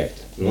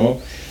izžmiegt.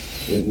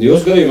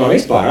 Jūsu gadījumā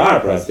vispār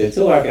ārprāts, tie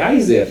cilvēki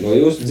aiziet no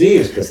jūsu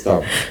dzīves pēc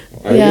tam,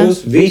 ar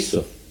jūsu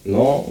visu,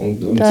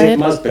 un cik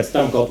maz pēc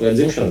tam kaut vai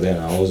dzimšanas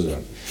dienā uzvan.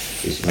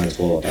 Visi mani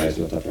skolotājs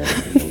ļoti apraukt.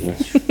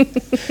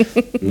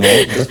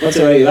 Tas pats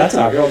jau arī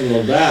vecāki jau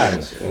no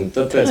bērnus, un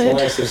tāpēc,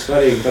 man liekas, ir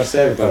svarīgi par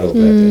sevi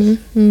parūpēties.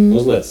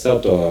 Uzliec sev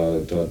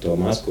to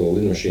masku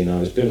lidmašīnā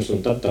vispirms,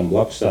 un tad tam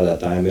blakus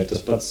sēdētājiem ir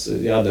tas pats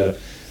jādara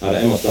ar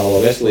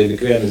emocionālo veselību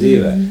ikviena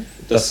dzīvē.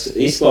 Tas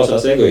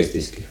izklausās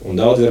egoistiski, un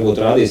daudzi varbūt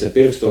rādīs ar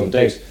pirkstu un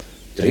teiks,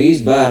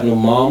 3 bērnu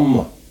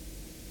mamma,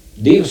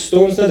 2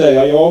 stundas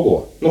nedēļā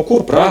jogo.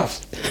 Kur prāts?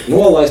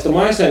 Nolaista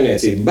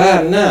maisaimniecība,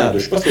 bērni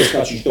nēduši, pasties,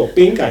 kā viņš to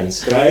pinkaņas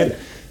skraida.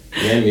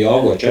 Ņem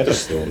jogo 4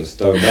 stundas,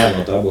 tavi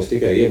bērni no tā būs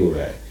tikai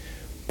ieguvēji.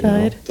 Tā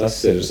ir. Tas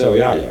ir sev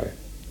jāļauj.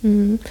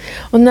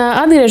 Un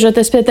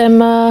atgriežoties pie tiem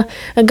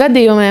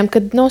gadījumiem,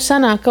 kad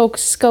sanāk kaut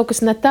kas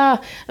ne tā,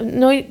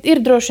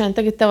 ir droši vien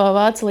tagad tavā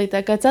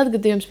vācelītē kāds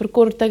atgadījums, par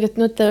kuru tagad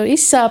tev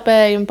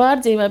izsāpēja un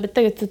pārdzīvoja, bet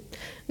tagad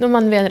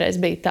man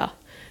vienreiz bija tā,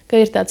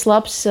 ka ir tāds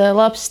labs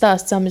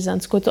stāsts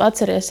amizants, ko tu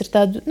atceries ar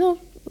tādu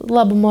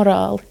labu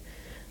morāli.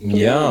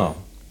 Jā.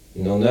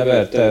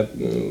 Nevērtē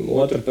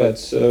otru pēc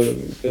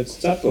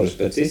cepures,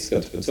 pēc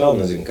izskata, pēc vēl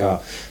nezinu kā.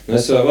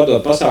 Es vadot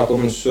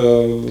pasākumus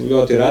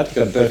ļoti reti,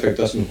 kad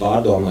perfekti esmu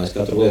pārdomājis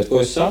katru lietu, ko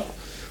es saku.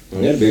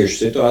 Un ir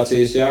bijušas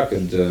situācijas,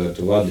 kad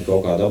tu vadi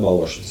kaut kādu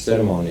apbalvošanas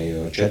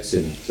ceremoniju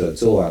 400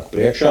 cilvēku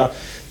priekšā,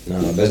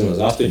 bezmaz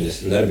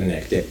 80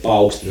 darbinieki tiek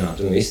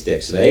paaugstināti un visi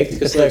tiek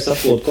sveikti, kas liekas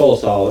absolūti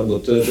kolosāli.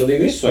 Varbūt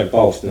pilnīgi visus vajag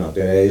paaugstināt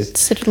pie reizes.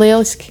 Tas ir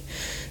lieliski.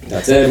 Tā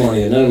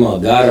ceremonija ir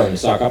normāli gara un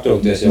sāk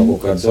aptraukties jau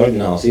kaut kādas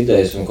oriģinālas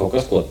idejas un kaut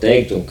kas, ko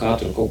teikt un kā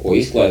tur kaut ko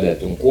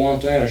izklaidēt un ko.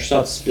 Un tu vienkārši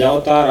sāc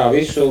spļaut ārā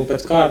visu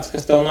pēc kārtas,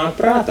 kas tev nāk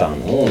prātā.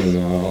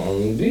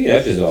 Un bija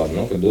epizode,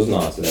 kad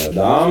uznāca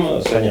dāma,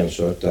 saņem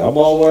šo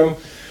apbalvojumu.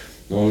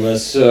 Un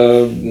es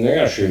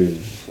vienkārši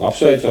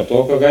apsveicu ar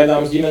to, ka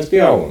gaidāms ģimenes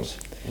pieaugums.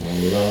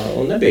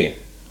 Un nebija.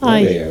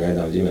 Nebija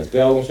gaidāms ģimenes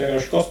pieaugums,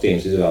 vienkārši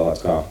kostīms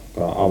izvēlēts kā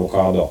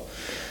avokādo.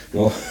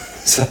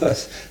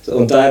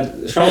 Un tā ir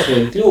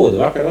šausmīga kļūda.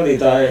 Vakar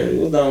vadītāja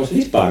uzdevums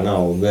vispār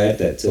nav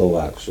vērtēt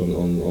cilvēkus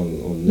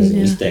un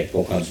izteikt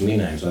kaut kādus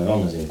minējumus vai vēl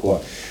nezinu ko.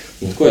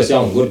 Ko es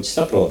jaunu gurķi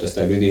saprotu, es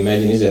tajā brīdī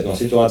mēģinu iziet no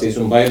situācijas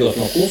un baidos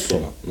no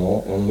klusuma.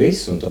 Un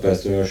viss, un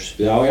tāpēc tu vienkārši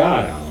spļauj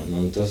ārā.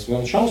 Un tas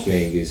man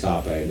šausmīgi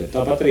sāpēja. Bet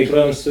tāpat arī,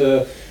 protams,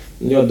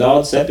 ļoti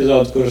daudz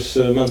epizodes, kuras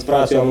mans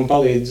prāts jau man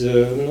palīdz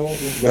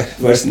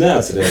vairs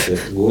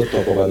neatcerēties, gūt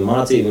to kaut kādu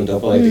mācību un tev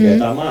paliek tikai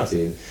tā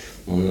mācība.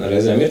 Un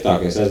reizēm ir tā,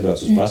 ka es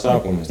aizbraucu uz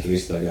pasākumu, mēs tur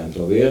visi staigājam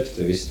to vietu,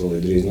 te viss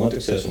tūlīt drīz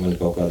notiksies, un man ir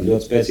kaut kāda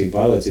ļoti spēcīga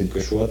pārliecība,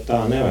 ka šo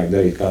tā nevajag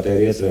darīt, kā te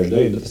ir iecerējuši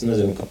darīt, bet es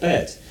nezinu,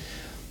 kāpēc.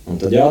 Un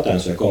tad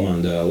jautājums, vai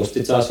komanda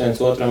uzticās viens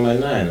otram vai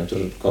nē. Nu,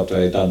 tur kaut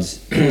vai tādas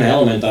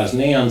elementāras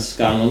nianses,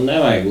 kā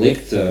nevajag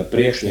likt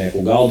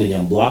priekšnieku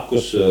galdiņam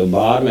blakus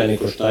bārmeni,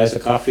 kurš taisa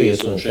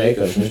kafijas un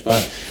šeikarus un vispār.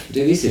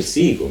 Tie visi ir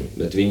sīkumi,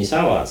 bet viņi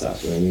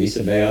savācās, un viņi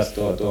visi beigās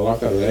to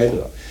vakaru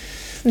veido.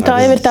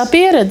 Tā jau ir tā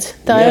pieredze.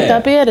 Tā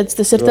pieredze.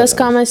 Tas ir protams. Tas,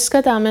 kā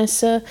mēs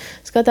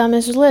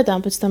skatāmies uz lietām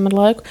pēc tam ar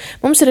laiku.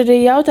 Mums ir arī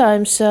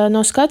jautājums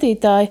no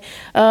skatītāja.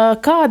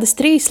 Kādas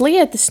 3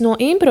 lietas no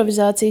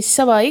improvizācijas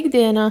savā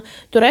ikdienā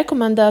tu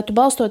rekomendētu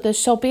balstoties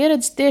uz savu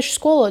pieredzi tieši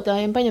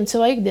skolotājiem paņemt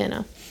savā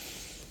ikdienā?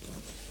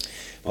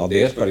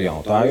 Paldies par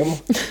jautājumu.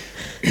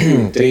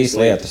 3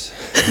 lietas.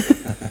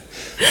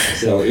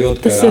 Es jau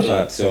jūtu, ka ir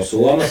atvērtas jau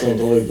somas, un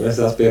mēs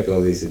tās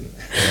piepildīsim.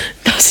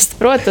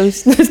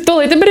 Protams,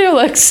 tūlīt ir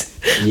brīvlaiks.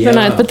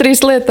 Runājot par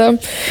 3 lietām.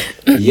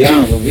 Jā,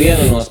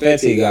 viena no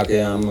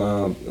spēcīgākajām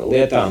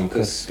lietām,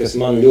 kas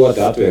man ļoti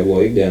atvieglo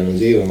ikdienu un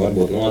dzīvi un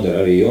varbūt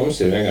nodara arī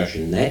jums, ir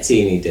vienkārši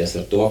necīnīties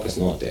ar to, kas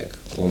notiek.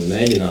 Un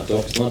mēģināt to,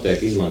 kas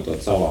notiek,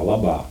 izmantot savā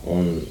labā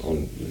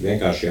un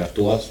vienkārši ar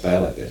to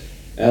spēlēties.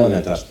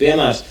 Elementārs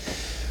piemērs.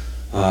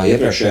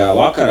 Iepriekšējā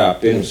vakarā,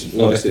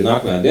 respektīvi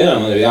nākamajā dienā,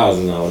 man ir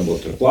jāuzrunā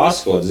varbūt tur klases,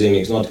 kaut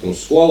zīmīgs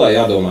notikums skolā,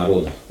 jādomā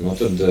runa.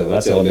 Tad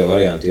vecie labie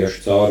varianti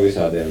tieši cauri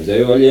visādiem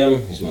dzejoļiem,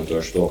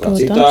 izmantošu to kā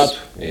citātu.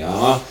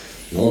 Jā,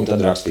 un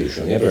tad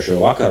rakstīšu. Un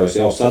iepriekšējā vakarā es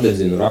jau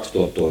sadedzinu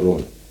rakstot to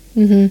runu.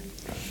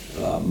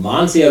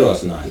 Mans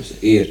ierosinājums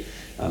ir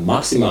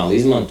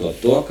maksimāli izmantot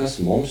to, kas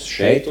mums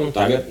šeit un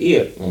tagad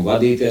ir, un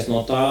vadīties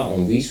no tā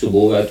un visu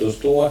būvēt uz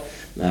to.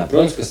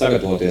 Protams, ka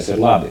sagatavoties ir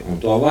labi, un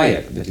to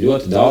vajag, bet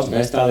ļoti daudz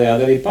mēs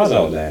tādējādi arī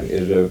pazaudējam.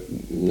 Ir,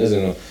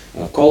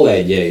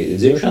 kolēģei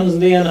dzimšanas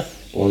diena,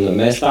 un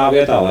mēs tā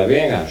vietā, lai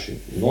vienkārši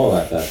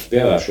novērtētu,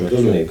 pievēršot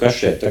uzmanību, kas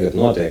šeit tagad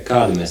notiek,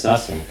 kādi mēs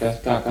esam,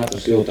 kā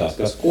katrs jūtās,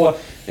 kas ko.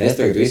 Es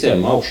tagad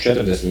visiem augšu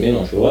 40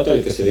 minūšu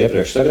rotaļu, kas ir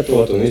iepriekš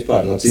sagatavot un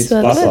vispār no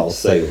citas pasaules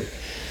sajūta.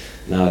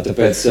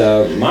 Tāpēc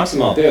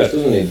maksimāli pievērst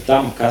uzmanību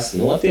tam, kas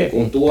notiek,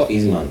 un to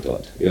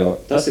izmantot. Jo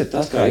tas ir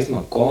tas, kā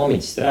īstenībā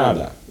komiķi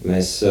strādā.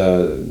 Mēs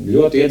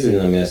ļoti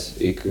iedziļinamies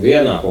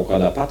ikvienā kaut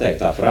kādā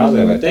pateiktā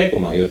frāzē vai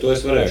teikumā, jo to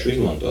es varēšu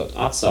izmantot,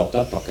 atsaukt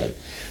atpakaļ.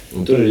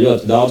 Un tur ir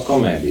ļoti daudz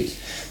komēdijas.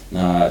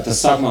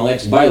 Tas sākumā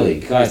liekas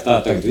bailīgi, kā es tā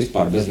tagad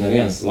vispār bez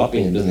nevienas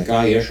lapiņas, bez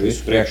nekā iešu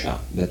visu priekšā.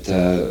 Bet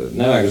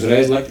nevajag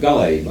uzreiz lekt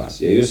galējībās.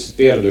 Ja jūs esat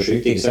pieraduši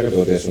riktīgi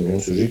sagatavoties un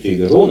jums ir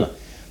riktīga runa,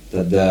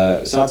 tad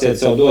sāciet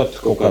sev dot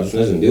kaut kādus,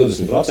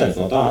 20%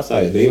 no tā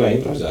atstājiet brīvai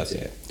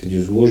improvizācijai. Kad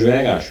jūs gluži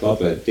vienkārši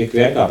kaut vai tik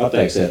vienkā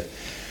pateiksiet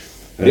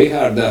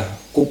Riharda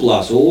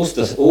kuplās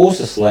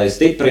ūsas, lai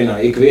stiprina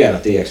ikviena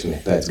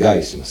tieksmi pēc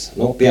gaismas.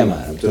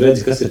 Piemēram, tu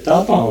redzi, kas ir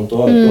telpā un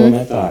to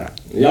met ārā.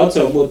 Ļaut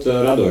sev būt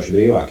radoši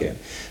brīvākiem.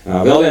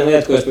 Vēl viena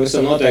lieta, ko es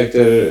pavisam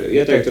noteikti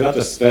ieteiktu, ir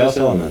atrast spēles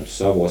elementus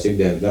savos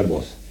ikdienas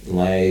darbos,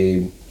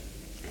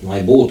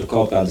 lai būtu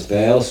kaut kāda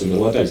spēles un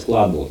rotaļas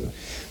klātbūtne.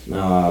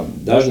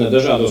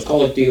 Dažādos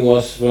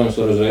kolektīvos, protams,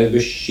 var uzreiz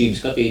bišķīgi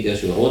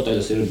skatīties, jo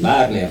rotaļas ir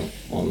bērniem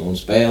un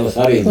spēles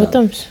arī.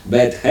 Protams.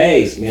 Bet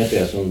hei,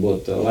 smieties un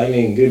būt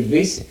laimīgi grib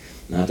visi.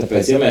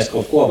 Tāpēc, ja mēs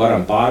kaut ko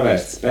varam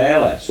pārvērst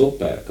spēlē,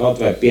 super, kaut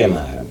vai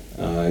piemēram,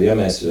 ja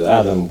mēs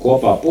ēdam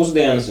kopā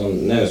pusdienas un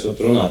nevis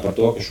runāt par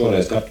to, ka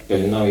šoreiz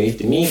kartupeļi nav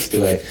īsti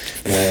mīksti vai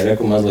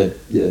reku mazliet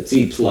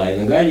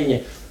cīpslaina gaļiņa,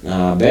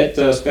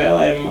 bet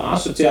spēlējam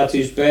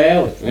asociāciju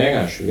spēli.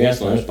 Vienkārši viens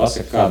no jums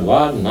pasaka kādu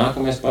vārdu,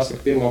 nākamais pasaka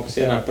pirmo, kas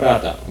ienāk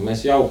prātā. Un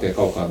mēs jau pie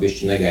kaut kā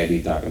bišķi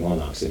negaidītāka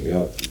nonāksim,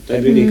 jo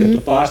tajā brīdī, kad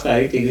tu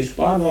pārstāji riktīgi visu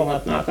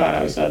pārdomāt, nāk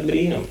ārā visādi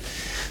brīnumi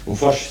un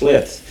foršas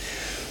lietas.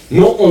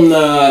 Un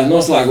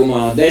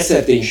noslēgumā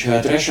desertiņš,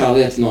 3.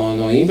 lieta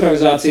no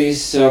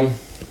improvizācijas.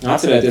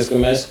 Atcerēties, ka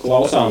mēs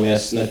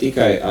klausāmies ne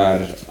tikai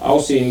ar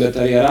ausīm, bet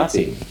arī ar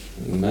acīm.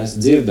 Mēs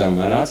dzirdam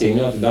ar acīm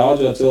ļoti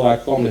daudz, jo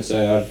cilvēki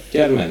komunicē ar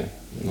ķermeni.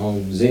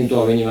 Zin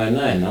to viņi vai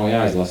nē, nav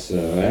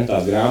jāizlasa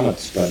rentās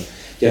grāmatas par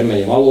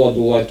ķermeņa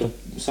valodu, lai tu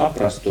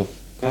saprastu,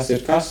 kas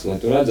ir kas,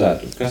 lai tu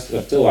redzētu, kas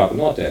ar cilvēku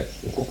notiek,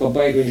 un ko kā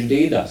baigi viņš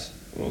dīdās.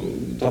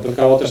 Tāpat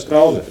kā Otrs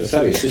Krauze, es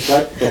arī visu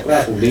laiku to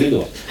krēslu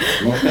dīdos.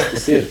 Kas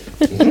tas ir?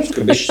 Protams,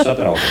 ka bišķi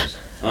satraucams.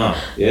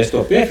 Ja es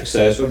to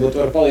piefiksēju, es varbūt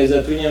varu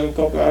palīdzēt viņiem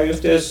kaut kā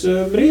justies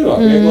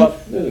brīvāk, vieglāk,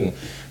 nezinu.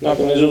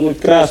 Nākamreiz uzlikt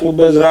krēslu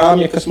bez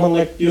rāmja, kas man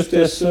liek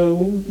justies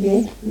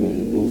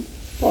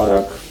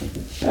pārāk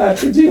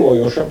ērti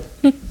dzīvojošam.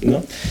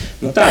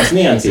 Tādas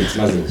niansītas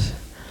maziņas.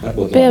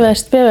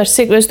 Pievērst.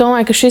 Es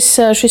domāju, ka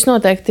šis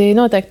noteikti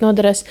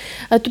noderēs.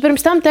 Tu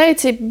pirms tam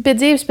teici pie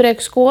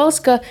dzīvesprieku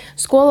skolas, ka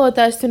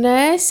skolotājs tu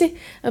neesi,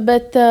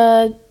 bet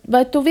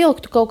vai tu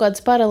vilktu kaut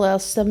kādas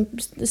paralēlas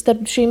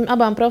starp šīm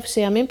abām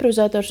profesijām,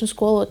 improvizators un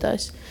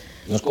skolotājs?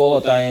 No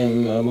skolotājiem,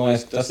 man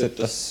liekas, tas ir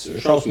tas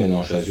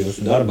šausminošais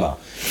jūsu darbā.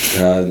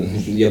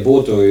 Ja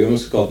būtu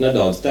jums kaut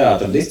nedaudz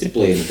teātra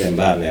disciplīna tiem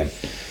bērniem,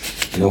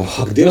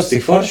 Dievs,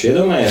 cik forši,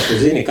 iedomājies, tu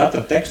zini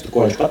katru tekstu,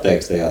 ko viņš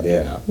pateiks tajā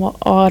dienā.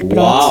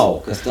 Wow,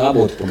 kas tā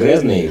būtu pa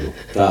greznīgu.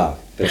 Tā,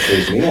 pēc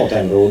 3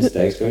 minūtēm Rūdis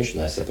teiks, ka viņš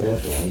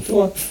nesaprot to un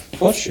to.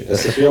 Forši,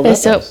 es esmu jau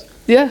gatavs.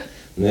 Jā.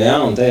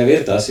 Un te jau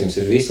ir tas,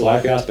 jums ir visu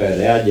laiku jāspēj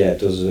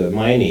reaģēt uz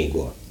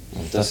mainīgo.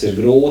 Un tas ir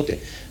grūti.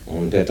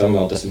 Un pie tam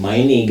vēl tas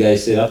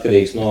mainīgais ir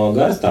atkarīgs no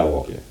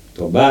garstāvokļa.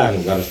 To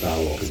bērnu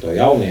garstāvokļa, to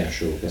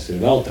jauniešu, kas ir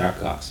vēl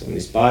trakāks un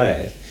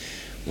vispārējais.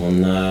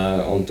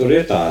 Un tur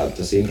ir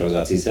tas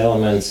improvizācijas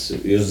elements.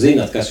 Jūs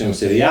zināt, kas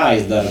jums ir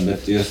jāizdara,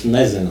 bet jūs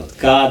nezināt,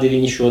 kādi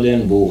viņi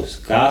šodien būs.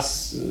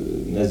 Kas,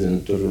 nezinu,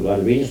 tur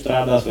ar viņu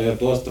strādās, vai ar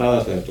to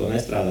strādās, vai ar to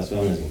nestrādās,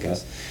 vēl nezinu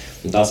kas.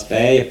 Un tā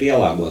spēja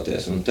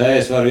pielāgoties. Un te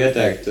es varu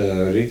ieteikt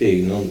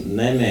ritīgi,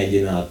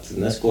 nemēģināt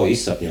nesko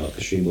izsapņot,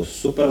 ka šī būs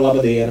super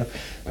laba diena,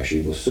 vai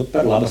šī būs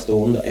super laba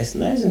stunda. Es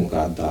nezinu,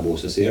 kāda tā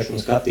būs. Es iešu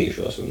un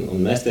skatīšos.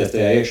 Un mesties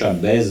tajā iekšā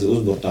bez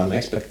uzburtām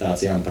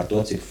ekspektācijām par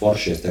to, cik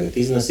forši es tagad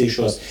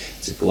iznesīšos,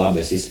 cik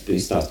labi es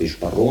izstāstīšu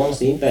par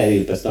Romas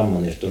impēriju, pēc tam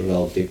man ir tur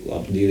vēl tik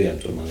ap 2,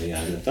 tur man ir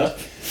jādara tas.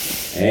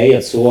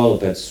 Ejiet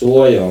soli pēc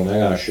soļa un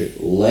vienkārši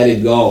let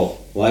it go,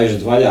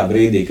 laižat vaļā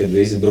brīdī, kad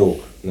visi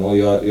brūk.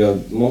 Jo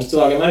mums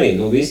cilvēkiem arī,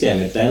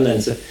 visiem ir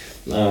tendence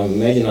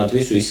mēģināt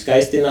visu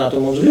izskaistināt,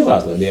 un mums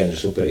gribās, lai diena ir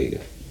superīga.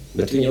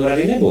 Bet viņa var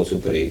arī nebūt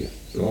superīga.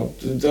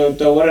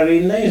 Tev var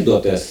arī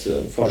neizdoties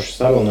forša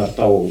saruna ar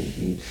tavu,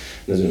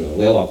 nezinu,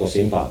 lielāko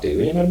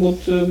simpātiju. Viņa var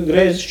būt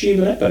greizi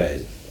šķība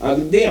nepareizi. Ak,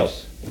 Dievs,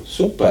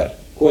 super!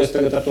 Ko es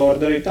tagad ar to varu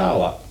darīt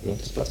tālāk?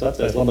 Tas pats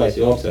vecais labais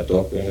joks ar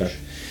to, ka vienkārši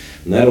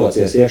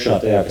nerocies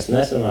iekšā tajā, kas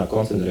nesanāk,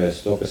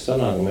 koncentrējas to, kas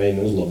sanāk, un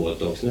mēģina uzlabot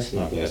to, kas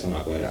nesanāk, lai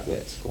sanāk vairāk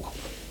lietas.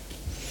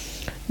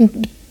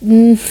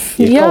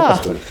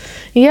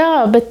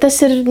 Jā, bet tas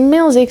ir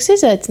milzīgs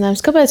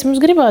izaicinājums. Kāpēc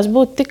mums gribās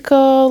būt tik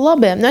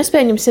labiem? Es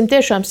pieņemsim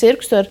tiešām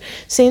sirkstu ar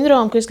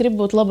sindromu, ka es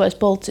gribu būt labais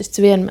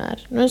policists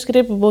vienmēr. Es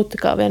gribu būt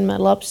kā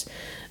vienmēr labs.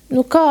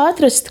 Kā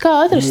atrast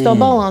to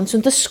balansu?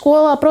 Un tas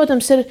skolā,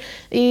 protams, ir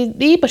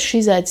īpašs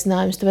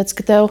izaicinājums, tāpēc,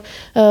 ka tev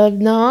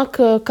nāk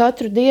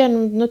katru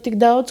dienu tik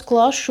daudz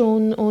klašu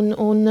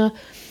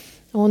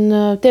un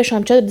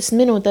tiešām 40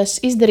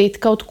 minūtēs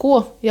izdarīt kaut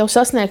ko, jau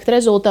sasniegt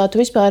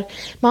rezultātu vispār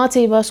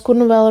mācībās, kur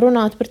vēl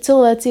runāt par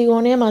cilvēcīgo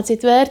un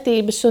iemācīt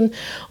vērtības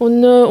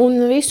un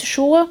visu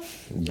šo.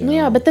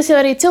 Bet tas jau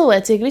arī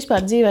cilvēcīgi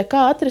vispār dzīvē,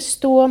 kā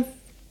atrast to.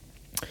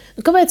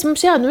 Kāpēc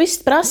mums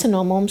viss prasa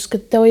no mums, ka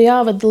tev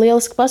jāvada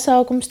lieliski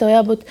pasākums, tev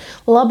jābūt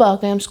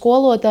labākajam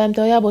skolotājiem,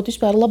 tev jābūt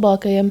vispār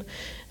labākajai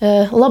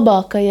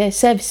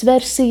sevis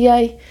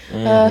versijai.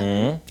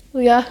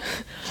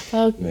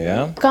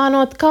 Kā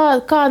no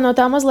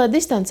tā mazliet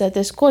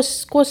distancēties,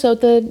 ko sev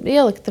te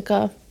ielikt,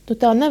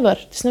 tā nevar,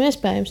 tas nav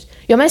iespējams.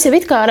 Jo mēs jau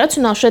it kā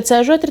racionāli šeit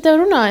sēžot ar tevi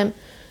runājam.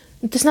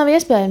 Tas nav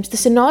iespējams,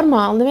 tas ir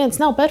normāli,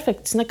 neviens nav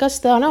perfekts, nekas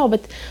tā nav,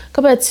 bet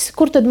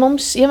kur tad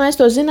mums, ja mēs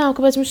to zinām,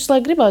 kāpēc mums visu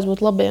laiku gribās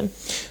būt labiem?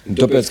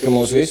 Tāpēc, ka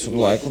mūs visu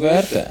laiku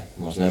vērtē,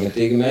 mūs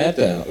nemitīgi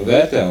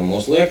vērtē un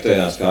mūs liek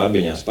tajās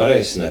kārbiņās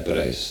pareizs,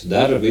 nepareizs,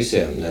 dara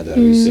visiem,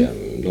 nedara visiem.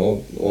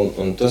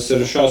 Un tas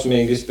ir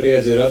šausmīgi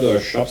spriedzi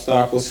radošs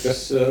apstākļus,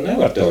 kas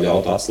nevar tev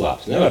ļaut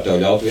atslāpt, nevar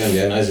tev ļaut vienu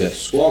dienu aiziet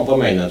uz skolu un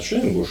pamēģināt,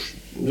 šodien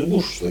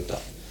būšu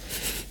sliktāk.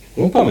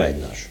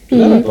 Pamēģināšu,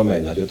 tu nevari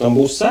pamēģināt, jo tam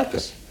būs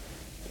sekas.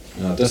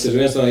 Tas ir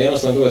viens no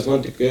iemesliem, kāpēc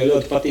man tik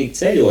ļoti patīk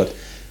ceļot.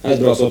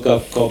 Aizbraucot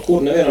kaut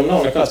kur, nevienam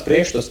nav nekāds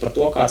priekšstats par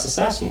to, kāds es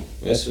esmu.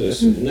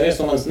 Neviens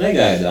no manis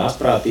negaida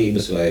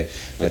asprātības vai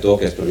to,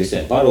 ka es par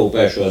visiem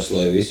parūpēšos,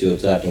 lai visi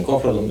jūtas ērti un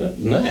komfortabli.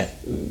 Nē,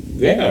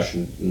 vienkārši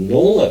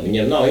nulle,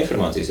 viņiem nav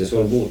informācijas. Es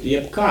varu būt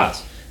jebkāds.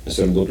 Es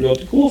varu būt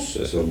ļoti kluss,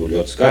 es varu būt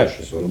ļoti skaļš,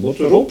 es varu būt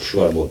rupšs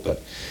varbūt pat.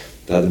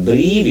 Tāda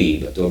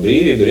brīvība, to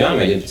brīvību ir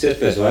jāmēģina pēc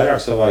iespējas vairāk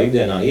savā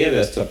ikdienā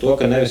ieviest ar to,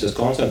 ka nevis es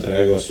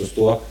koncentrējos uz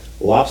to,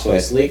 labs vai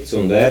slikts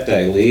un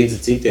vērtēju līdzi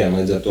citiem,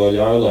 līdz ar to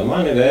ļauju, lai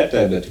mani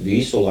vērtē, bet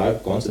visu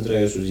laiku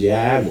koncentrējos uz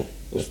jēgu,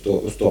 uz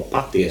to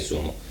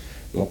patiesumu.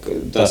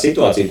 Tā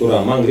situācija,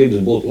 kurā man gribas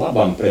būt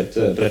labam pret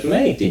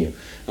meitiņu,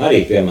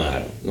 arī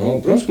piemēram.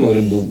 Protams, ka man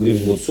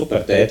gribas būt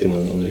super tētim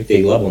un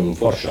riktīgi labam un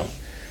foršam.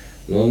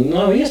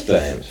 Nav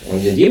iespējams.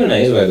 Un ja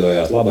ģimenē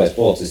izveidojās labais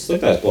policists,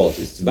 sliktais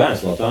policists,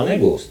 bērns no tā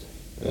negūst.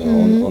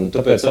 Un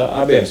tāpēc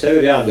abiem sev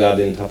ir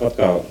jāatgādina tāpat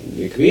kā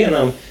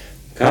ikvienam,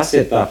 kas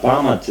ir tā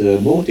pamat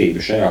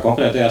būtība šajā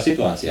konkrētajā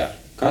situācijā?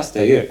 Kas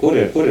te ir? Kur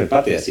ir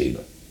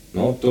patiesība?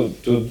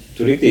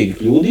 Tu riktīgi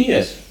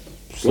kļūdījies?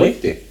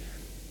 Slikti?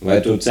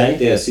 Vai tu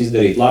centies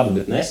izdarīt labi,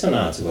 bet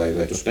nesanāca?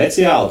 Vai tu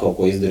speciāli kaut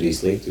ko izdarīji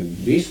slikti?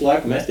 Visu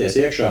laiku mesties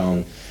iekšā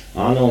un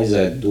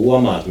analizēt,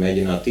 domāt,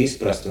 mēģināt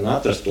izprast un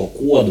atrast to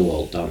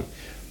kodolu tam.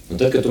 Un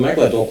tad, kad tu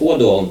meklē to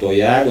kodolu un to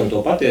jēgu un to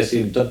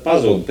patiesību, tad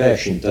pazūd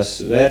pēkšņi tas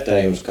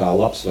vērtējums kā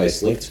labs vai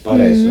slikts,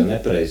 pareizs vai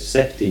nepareizs,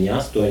 7,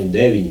 8,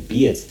 9,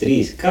 5,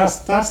 3. Kas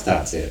tas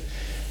tāds ir?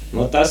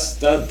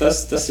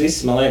 Tas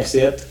viss, man liekas,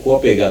 iet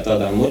kopīgā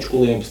tādā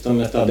mučkulī, un pēc tam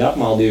mēs tādi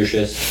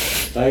apmaldījušies,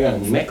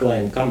 staigājam un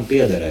meklējam, kam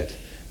piederēt.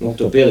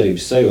 To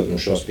piederības sajūtu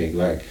mums šausmīgi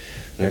vajag.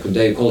 Kur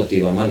deju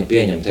kolektīvā mani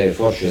pieņem, te ir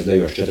forši, es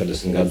dejošu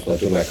 40 gadus, lai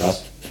tur vai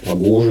kas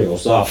pagūžu jau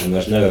sāp un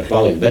vairs nevar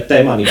palikt, bet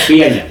te mani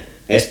pieņem.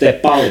 Es te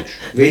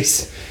palikšu,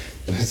 viss.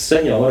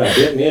 Sen jau varētu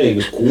iet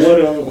mierīgi uz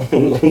kori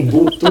un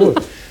būt tur.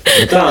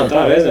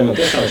 Tā reizē man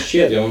tiešām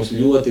šķiet, jo mums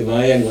ļoti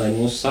vajag, lai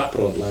mūs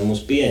saprot, lai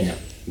mūs pieņem.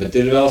 Bet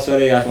ir vēl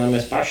svarīgāk, lai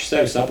mēs paši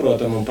sevi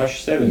saprotam un paši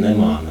sevi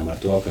nemānam ar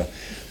to, ka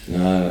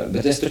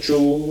Bet es taču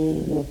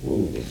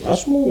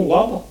esmu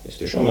laba. Es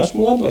tiešām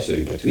esmu laba. Es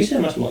arī pret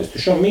visiem esmu laba. Es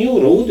tiešām mīlu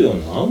Rūdi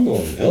un Annu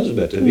un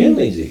Elizabeti ir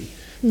vienlīdzīgi.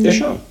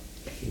 Tiešām.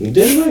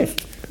 Diez vai.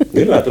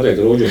 Gribētu pateikt,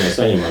 Rūdi, mēs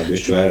saņemāt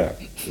bišķi vairāk.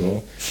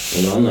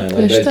 Un Annai,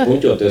 lai beidz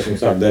puņķoties un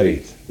sāk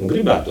darīt.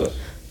 Gribētos.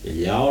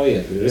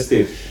 Ļaujiet.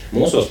 Restīvi,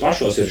 mūsos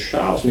pašos ir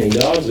šausmīgi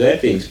daudz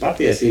vērtīgas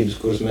patiesības,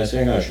 kuras mēs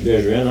vienkārši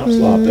bieži vien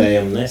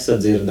apslāpējam,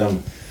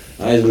 nesadzirdam.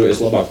 Es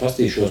labāk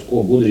pastīšos,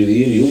 ko gudri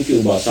vīri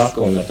YouTube'ā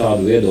saka un ar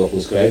tādu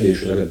viedokli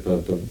skraidīšu tagad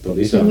pa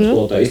visām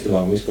skolotāju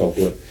istabām visu kaut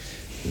ko.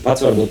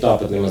 Pats varbūt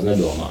tāpat nemaz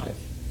nedomāju.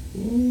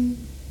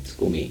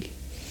 Skumīgi.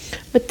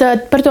 Bet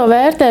par to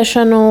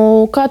vērtēšanu,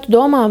 kā tu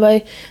domā, vai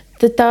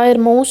tā ir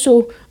mūsu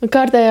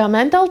kārtējā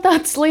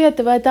mentalitātes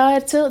lieta, vai tā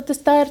ir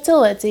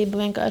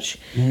cilvēcība vienkārši?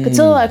 Ka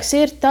cilvēks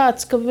ir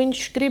tāds, ka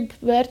viņš grib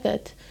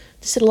vērtēt.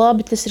 Tas ir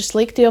labi, tas ir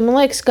slikti, jo man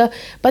liekas, ka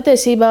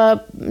patiesībā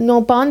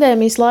no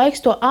pandēmijas laiks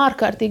to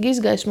ārkārtīgi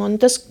izgaismo.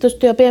 Tas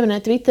tu jau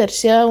pieminēji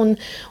Twitteris, ja, un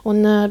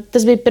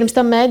tas bija pirms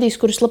tam mēdījis,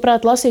 kurus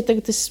labprāt lasīju,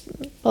 tagad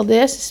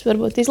paldies, es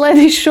varbūt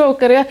izlaidīšu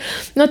šovakar, ja.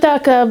 Tā,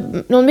 ka,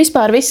 un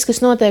vispār viss,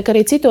 kas notiek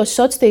arī citos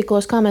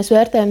sociālos, kā mēs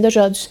vērtējam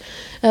dažādus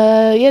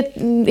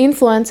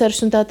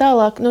influencerus un tā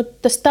tālāk,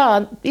 tas tā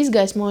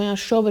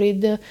izgaismojās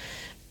šobrīd.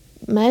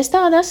 Mēs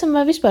tādi esam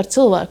vai vispār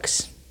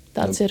cilvēks?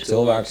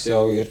 Cilvēks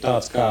jau ir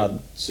tāds,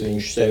 kāds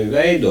viņš sevi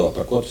veido,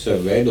 par ko tu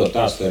sevi veido,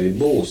 tās tu arī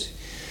būsi.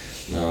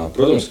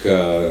 Protams, ka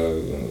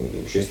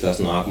šis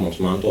tās nāk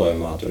mums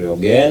mantojumā, tur jau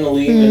gēnu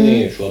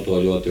līmenī, šo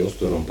to ļoti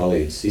uztur un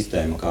palīdz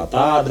sistēma kā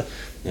tāda,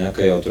 ja,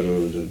 ka jau tur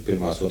 1.,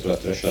 2.,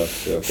 3.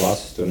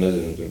 klases, tur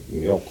nezinu,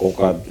 tur jau kaut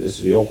kādu,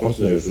 es jau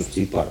koncentrējos uz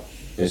ciparu.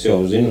 Es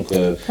jau zinu,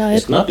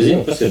 es knapi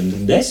zinu, kas ir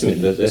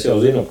 10, bet es jau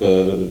zinu, ka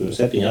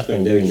 7,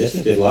 8, 9,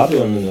 10 ir labi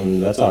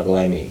un vecāki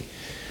laimīgi.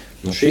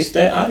 Šis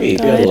te arī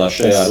piedalās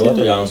šajā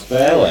rotaļā un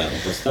spēlē,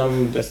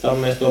 un pēc tam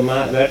mēs to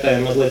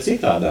vērtējam mazliet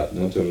citādāk.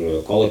 Tur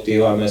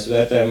kolektīvā mēs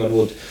vērtējam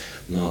varbūt,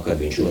 kad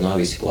viņš runā,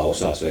 visi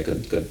klausās, vai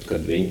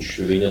kad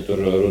viņa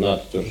tur runā,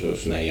 tur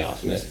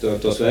smējās. Mēs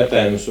tos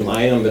vērtējumus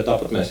mainām, bet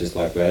tāpat mēs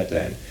visu laiku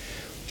vērtējam.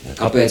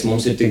 Kāpēc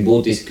mums ir tik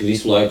būtiski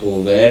visu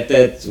laiku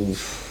vērtēt?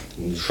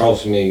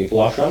 Šausmīgi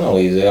plaša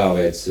analīze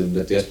jāveic,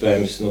 bet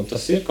iespējams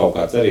tas ir kaut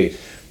kāds arī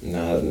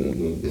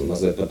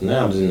mazliet pat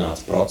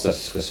neapzināts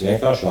process, kas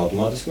vienkārši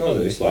automātiski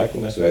notiek. Visu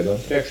laiku mēs veidojam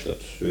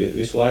priekšstatus,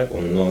 visu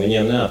laiku, un no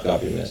viņiem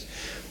neatkāpjamies.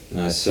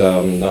 Es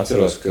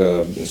atceros,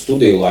 ka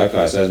studiju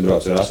laikā es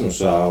aizbraucu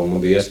Erasmusā, un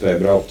man bija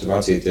iespēja braukt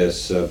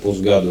mācīties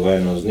pusgadu vai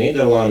no uz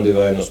Nīderlandi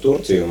vai no uz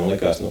Turciju. Man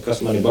likās, kas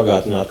mani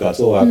bagātināt kā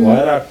cilvēku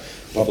vairāk,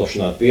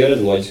 paplašināt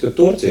pieredzi, loģiski, ka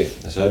Turcija.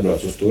 Es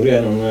aizbraucu uz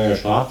turienu un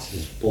vienkārši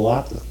acis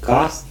plata.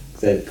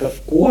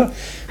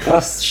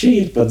 Kas šī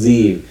ir pa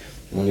dzīvi?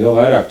 Un jo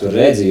vairāk tu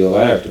redzi, jo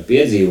vairāk tu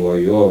piedzīvo,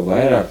 jo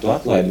vairāk tu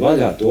atlaidi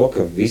vaļā to,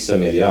 ka visam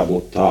ir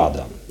jābūt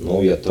tādam.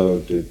 Ja tu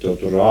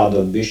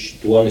rāda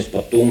bišķi tonis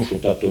pa tumšu,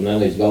 tad tu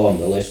nelīdz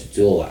galam vēl esi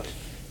cilvēks.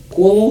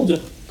 Ko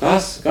lūdzu?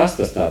 Kas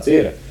tas tāds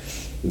ir?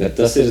 Bet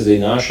tas ir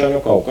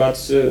zināšanu kaut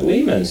kāds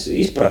līmenis,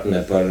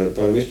 izpratne par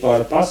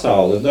vispār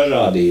pasaules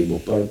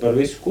dažādību, par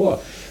visu ko.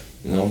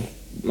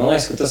 Man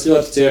liekas, ka tas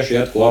ļoti cieši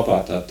iet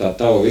kopā, tā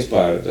tava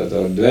vispār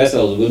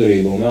dvēseles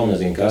gudrība un vēl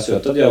nezinu kas, jo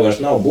tad jau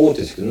vairs nav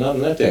būtiski,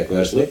 netiek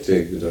vairs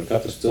likti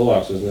katrs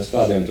cilvēks uz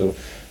kādiem tur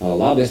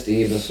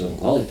labestības un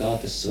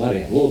kvalitātes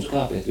svariem. Lūdzu,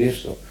 kāpiet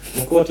virsū.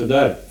 Ko tu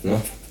dari?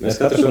 Mēs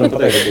katrs varam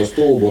pateikt par to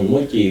stulbu un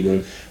muļķīgu,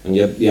 un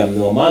ja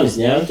no manis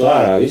ņemtu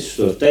ārā visus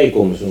tos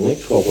teikumus un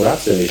liktu kaut kur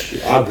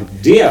atsevišķi, ak,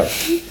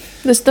 Dievs!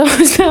 Es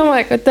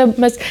domāju, ka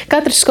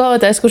katrs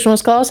skolotājs, kurš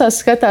mums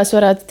klausās, skatās,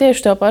 varētu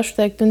tieši to pašu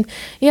teikt. Un,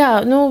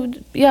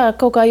 jā,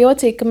 kaut kā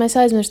jocīgi, ka mēs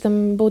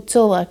aizmirstam būt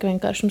cilvēki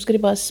vienkārši. Mums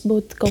gribās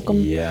būt kaut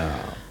kam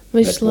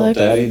visu laiku.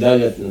 Tā arī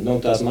daļa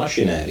tās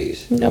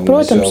mašinērijas. Jā,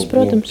 protams.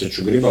 Mēs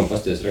taču gribam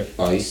pasties,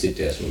 kā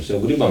izsities. Mums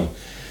jau gribam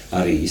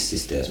arī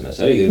izsisties.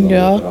 Mēs arī gribam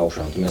būt par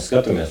augšām. Tad mēs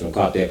skatāmies,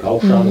 kā tiek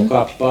augšām,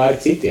 kāpj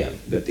pāri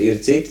citiem. Bet ir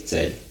citi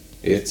ceļi,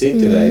 ir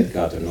citi veidi,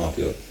 kā tur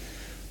nokļūt.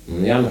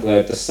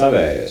 Jāmeklē tas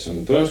savējais. Un,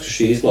 protams, ka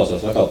šī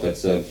izklausās atkal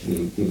pēc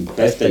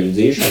pesteļu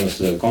dzīšanas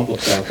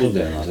kompleksā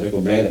pusdienās.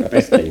 Reku brēda, ka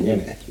pesteļi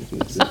ņemiet.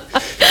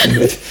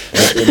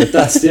 bet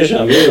tāds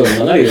tiešām ir, un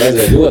man arī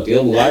vajadzēja ļoti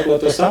ilgu laiku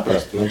to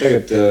saprast. Man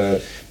tagad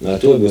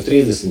to būs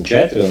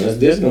 34, un es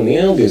diezgan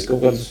ilgi,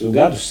 kaut kādus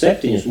gadus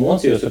 7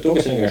 mocījos ar to,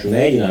 ka es vienkārši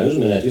mēģināju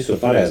uzminēt visur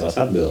pareizās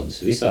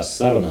atbildes, visās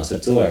sarunās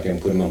ar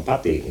cilvēkiem, kuri man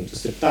patīk. Un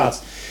tas ir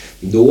tāds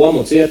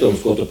domu cietums,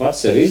 ko tu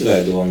pats sev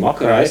izveido, un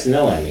vakarā esi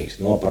nelaimīgs.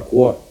 Par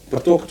ko? Par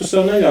to, ka tu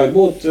sev neļauj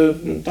būt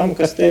tam,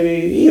 kas tevi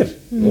ir.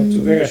 Tu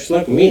vienkārši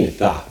laiku mini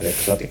tā,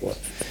 kas satikos.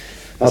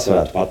 Tas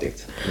varētu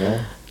patikt.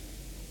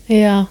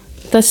 Jā,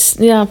 tas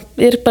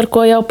ir par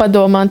ko jau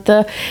padomāt.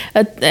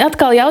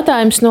 Atkal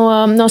jautājums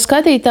no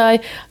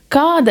skatītāja.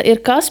 Kāda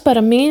ir Kaspara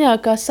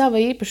mīļākā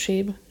sava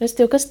īpašība?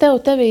 Kas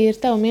tevī ir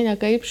tava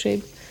mīļākā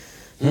īpašība?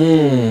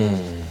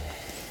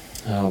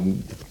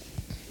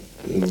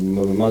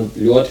 Man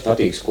ļoti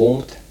patīk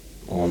skumpt.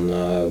 Un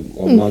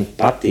man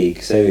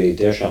patīk sevi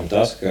tiešām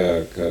tas,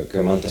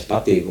 ka man tas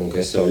patīk un ka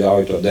es sev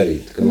ļauju to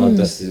darīt. Ka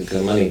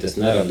manī tas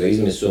nerada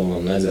izmisumu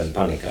un nedzēna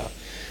panikā.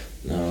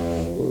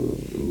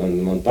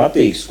 Man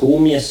patīk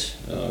skumjas,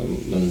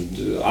 man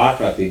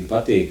ārkārtīgi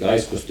patīk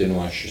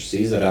aizkustinošas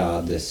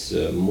izrādes,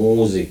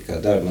 mūzika.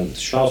 Man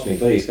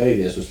šausmīgi patīk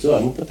skatīties uz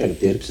cilvēkiem, man pat tagad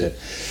tirps ir.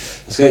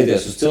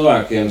 Skatīties uz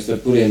cilvēkiem,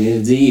 starp kuriem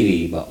ir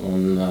dzīvība.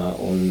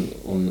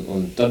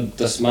 Un tad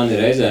tas mani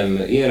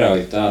reizēm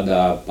ierauj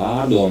tādā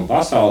pārdomu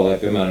pasaulē.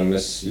 Piemēram,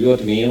 es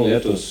ļoti mīlu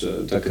iet uz,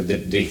 kad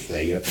ir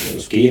drīkstēji,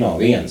 uz kino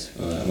viens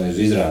vai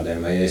uz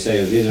izrādēm. Vai ja es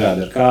eju uz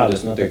izrādi ar kādu,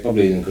 es noteikti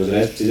pabrīdinu, ka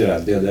uzreiz pēc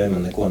izrādes Dievdēļ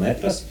man neko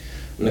neprasa.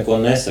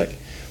 Neko nesaki,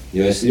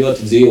 jo es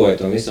ļoti dzīvoju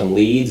tam visam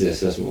līdzi,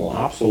 es esmu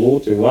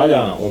absolūti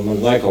vaļā un man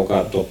vajag kaut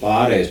kādu to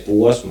pārējais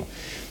posmu.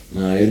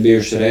 Ir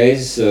bijušas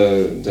reizes,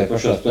 tai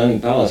pašā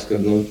Splendid Palace,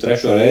 kad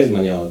trešo reizi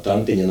man jau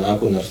tantiņa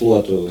nāk un ar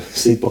slotu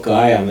sit pa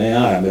kājām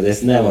ārā, bet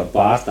es nevaru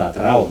pārstāt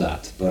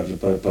raudāt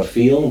par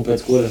filmu,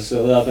 pēc kuras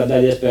lielākā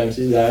daļa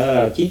iespējams izgāja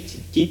ārā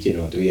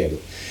ķiķinot viegli.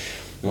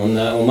 Un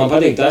man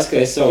patīk tas, ka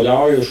es sev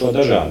ļauju šo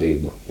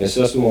dažādību. Es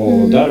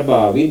esmu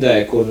darbā, vidē,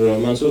 kur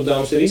mans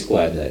uzdevums ir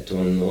izklaidēt,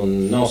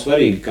 un nav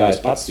svarīgi, kā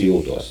es pats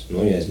jūtos.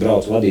 Ja es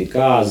braucu vadīt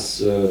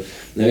kāzas,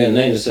 nevienu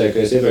neinteresē,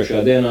 ka es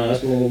iepriekšējā dienā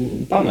esmu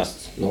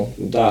pamests.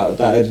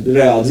 Tā ir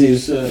reāla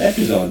dzīves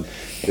epizode.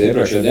 Tad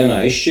iepriekšējā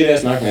dienā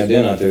izšķiries, nākamajā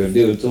dienā tev ir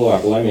 2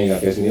 cilvēku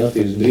laimīgākais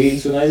mīlestības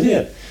brīdis un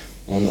aiziet.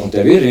 Un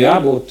tev ir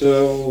jābūt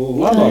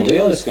labam,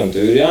 lieliskam,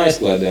 tev ir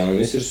jāizklaidē, un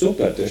viss ir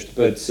super. Tieši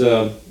tāpēc,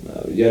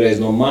 ja reiz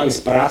no manis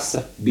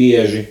prasa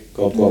bieži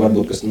kaut ko,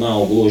 varbūt, kas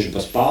nav gluži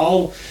pa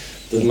spalvu,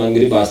 tad man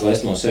gribās, lai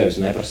es no sevis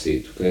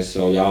neprasītu, ka es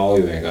sev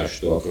ļauju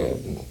vienkārši to, ka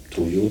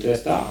tu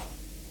jūties tā,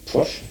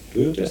 forši,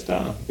 tu jūties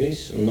tā,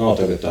 viss. Un nav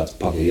tagad tāds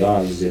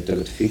jāiziet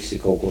tagad fiksi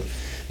kaut kur.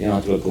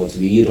 Jāatrod kaut kāds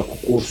vīraku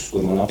kurs,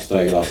 kur man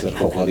apstaigās ar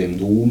kaut kādiem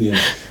dūmiem,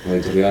 vai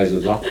tur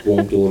jāizdod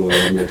akupunktūru, vai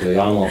varbūt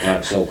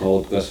jānopērk savu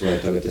kaut kas, vai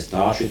tagad es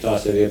tā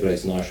sevi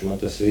iepriecināšu, man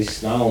tas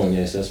viss nav, un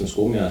ja es esmu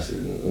skumjās.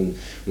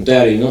 Un te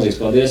arī milzīgs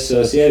paldies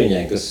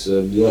sieviņai, kas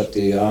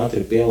ļoti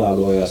ātri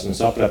pielāgojās un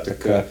saprata,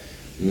 ka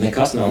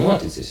nekas nav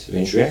noticis.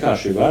 Viņš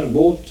vienkārši var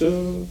būt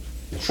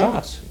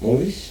šāds, un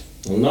viss.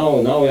 Un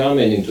nav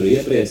jāmēģina tur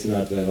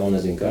iepriecināt, vai vēl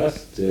nezinu kas.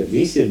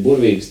 Visi ir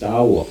burvīgi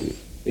stāvokļi,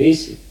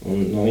 visi,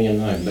 un no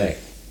viņiem nevajag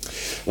bēgt.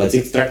 Lai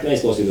cik traki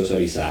neizklausītos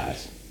arī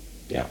sēras.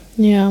 Jā.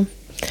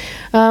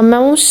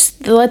 Mums,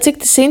 lai cik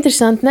tas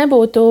interesanti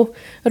nebūtu,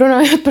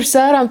 runājot par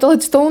sērām, to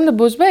līdz stunda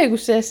būs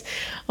beigusies.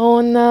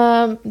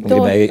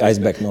 Gribēji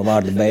aizbēgt no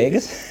vārda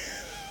beigas?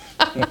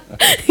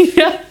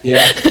 Jā.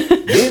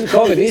 Divi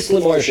Covid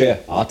izslimojušie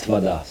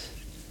atvadās.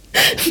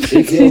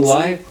 Cik ilgu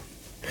laiku?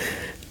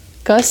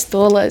 Kas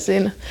to lai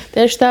zina?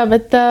 Tieši tā,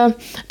 bet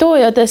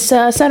tojoties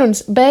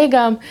sarunas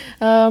beigām,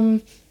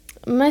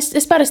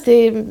 es parasti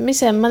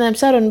visiem maniem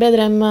sarunu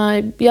biedriem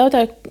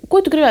jautāju,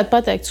 ko tu gribētu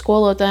pateikt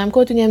skolotājiem,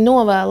 ko tu viņiem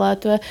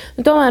novēlētu.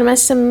 Tomēr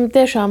mēs esam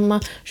tiešām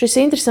šis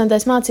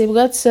interesantais mācību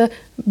gads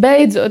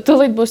beidzot,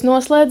 tūlīt būs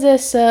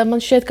noslēdzies.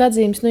 Man šķiet, ka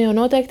atzīmes jau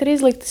noteikti ir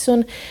izliktas.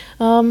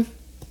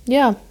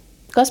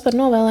 Kas par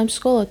novēlējumu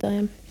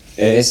skolotājiem?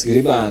 Es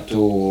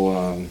gribētu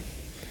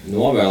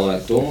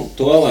novēlēt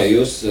to, lai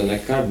jūs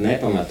nekad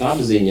nepamet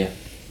apziņa,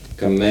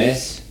 ka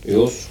mēs,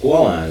 jūsu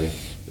skolēni,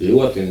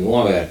 ļoti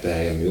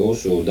novērtējam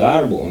jūsu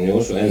darbu un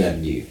jūsu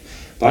enerģiju.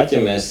 Pat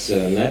ja mēs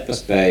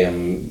nepaspējam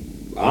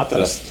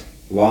atrast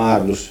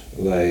vārdus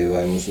vai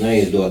mums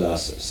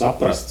neizdodas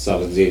saprast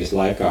savas dzīves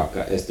laikā,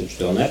 ka es taču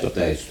tev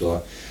nepateicu to,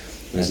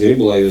 es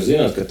gribu, lai jūs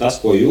zināt, ka tas,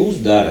 ko jūs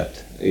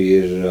darat,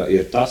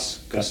 ir tas,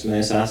 kas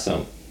mēs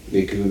esam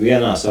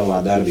ikvienā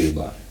savā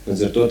darbībā.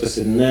 Līdz ar to tas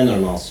ir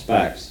nenormāls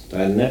spēks.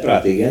 Tā ir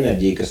neprātīga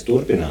enerģija, kas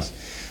turpinās.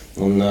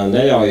 Un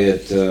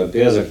neļaujiet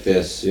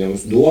piezakties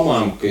jums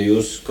domām, ka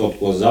jūs kaut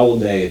ko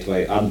zaudējat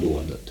vai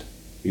atdodat.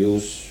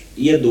 Jūs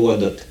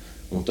iedodat,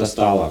 un tas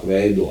tālāk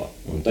veido.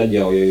 Un tad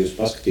jau, ja jūs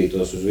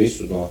paskatītos uz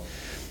visu no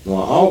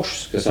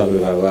augšas, kas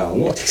agri vai vēl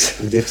notiks,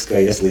 Dievs,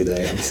 kā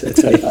ieslīdējām.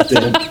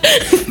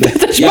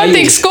 Tas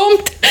patīk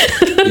skumt!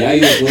 Ja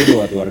jūs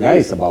lidotu ar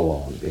gaisa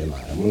balonu,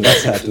 piemēram, un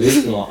redzētu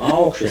visu no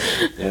augšas,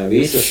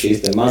 visas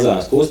šīs te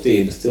mazās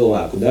kustības,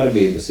 cilvēku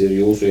darbības ir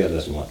jūsu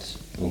iedvesmotas.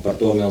 Un par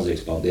to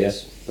milzīgs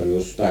paldies par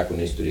jūsu spēku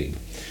un izturību.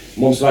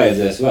 Mums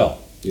vajadzēs vēl,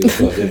 jūs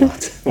to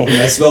zināt. Un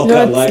mēs vēl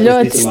kādu laiku,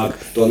 ticamāk,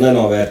 to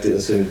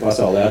nenovērtīsim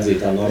pasaulē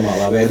atzītā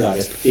normālā veidā,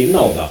 respektīvi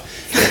naudā.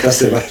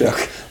 Tas ir vairāk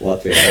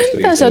Latvijā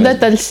raksturīgs. Tas jau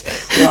detaļas.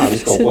 Jā,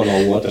 visu kaut ko no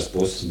otras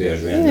puses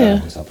bieži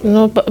vien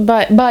saprot.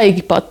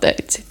 Baigi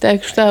pateici,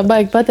 teikšu tā,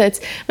 baigi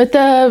pateici. Bet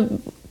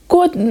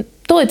ko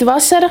tūlīt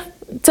vasara?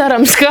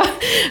 Cerams, ka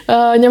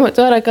ņemot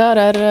vērā, kā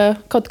ar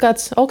kaut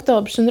kāds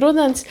oktobrs un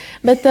rudens,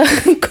 bet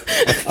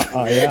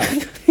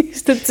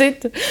starp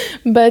citu.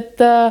 Bet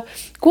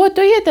ko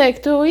tu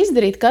ieteiktu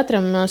izdarīt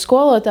katram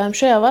skolotājam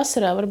šajā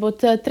vasarā?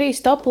 Varbūt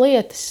 3 top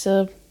lietas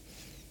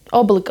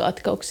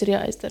obligāti kaut kas ir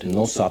jāizdara.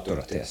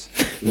 Saturaties.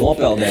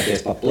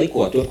 Nopeldēties pa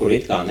pliko tur, kur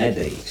it kā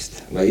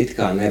nedrīkst, vai it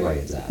kā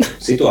nevajadzētu.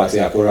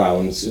 Situācijā, kurā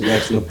mums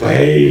liekas,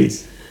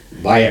 beidz,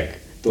 vajag.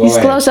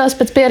 Izklausās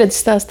pēc pieredzes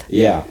stāsta.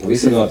 Jā,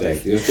 visi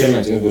noteikti. Jūs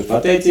ķermenis jums būs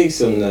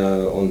pateicīgs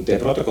un tie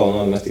protokoli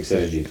nav nemaz tik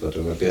sarežģīti, ko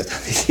tur var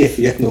piestādīt,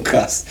 ja nu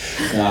kas.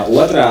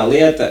 Otrā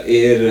lieta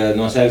ir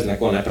no sevis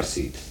neko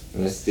neprasīt.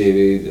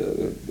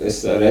 Es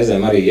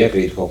reizēm arī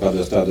iekrītu kaut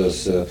kādos tādos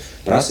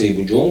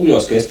prasību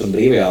džungļos, ka es pat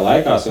brīvajā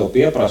laikā sev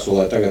pieprasu,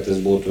 lai tagad es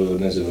būtu,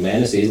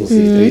 mēnesī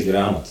izlasījis 3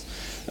 grāmatas.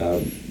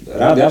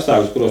 Rādi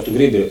apstākļus, kuros tu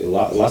gribi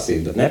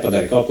lasīt, bet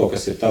nepadari kaut ko,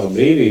 kas ir tava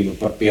brīvība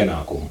par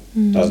pienākumu.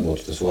 Tas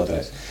būtu tas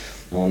otrais.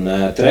 Un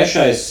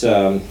trešais,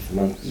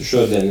 man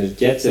šodien ir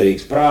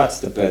ķecerīgs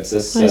prāts, tāpēc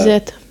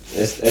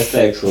es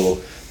teikšu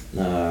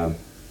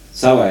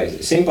savai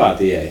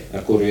simpātijai,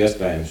 ar kuru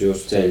iespējams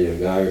jūsu ceļi ir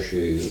gājuši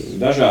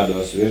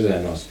dažādos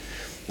virzienos,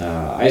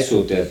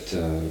 aizsūtiet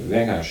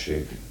vienkārši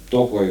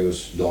to, ko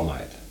jūs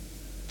domājat.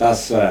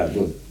 Tas varētu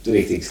būt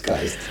rīktīgi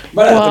skaisti.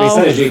 Varētu arī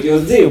sarežģīt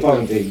jūsu dzīvi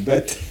pamatīgi,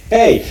 bet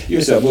hei,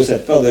 jūs jau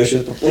būsiet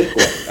peldējušies pa puliko.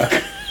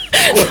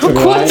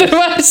 Ko tur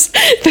vairs?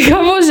 Tā kā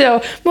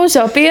mūs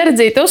jau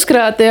pieredzīt,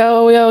 uzkrāt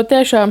jau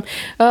tiešām.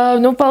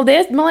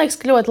 Paldies, man liekas,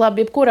 ka ļoti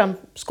labi jebkuram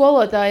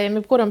skolotājiem,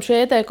 jebkuram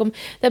šie ieteikumi.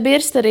 Te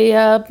Birst arī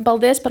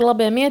paldies par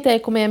labiem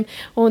ieteikumiem.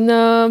 Un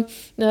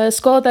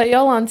skolotāja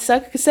Jolanta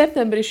saka, ka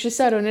septembrī šī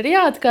saruna ir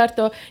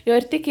jāatkārto, jo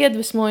ir tik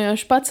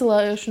iedvesmojoši,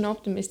 pacelājoši un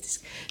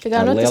optimistiski. Tā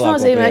kā, tas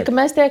nozīmē, ka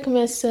mēs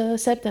tiekamies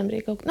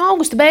septembrī kaut kā.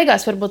 Augusta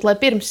beigās varbūt, lai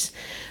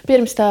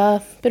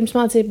pirms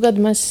mācību gadu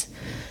mēs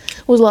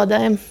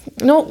uzlādējam.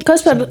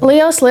 Kaspar,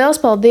 liels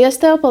paldies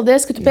tev.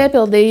 Paldies, ka tu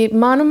piepildīji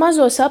manu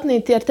mazo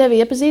sapnīti ar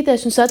tevi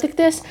iepazīties un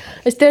satikties.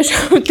 Es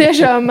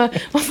tiešām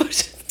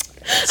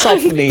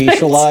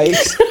sapnīšu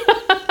laiks.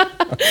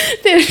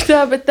 Tieši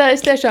tā, bet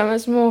es tiešām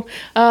esmu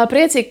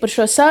priecīga par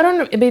šo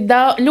sarunu.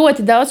 Bija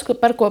ļoti daudz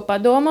par ko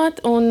padomāt,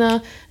 un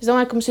es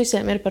domāju, ka mums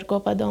visiem ir par ko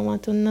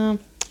padomāt.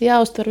 Un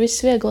jāuztver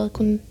viss vieglāk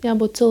un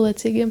jābūt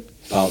cilvēcīgiem.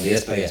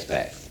 Paldies par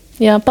iespēju.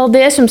 Jā,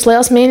 paldies jums,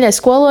 liels mīļie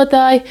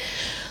skolotāji.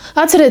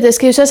 Atcerieties,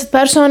 ka jūs esat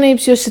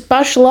personības, jūs esat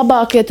paši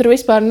labākie, tur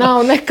vispār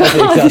nav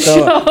nekādu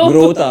šaubu.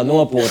 Grūtā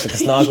nopota,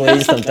 kas nāk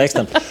līdz tam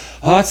tekstam.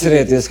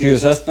 Atcerieties, ka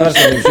jūs esat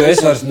personības, jo es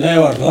vairs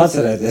nevaru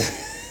atcerēties.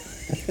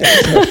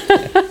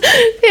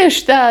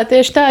 Tieši tā,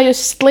 jūs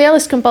esat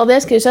lieliski un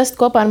paldies, ka jūs esat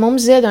kopā ar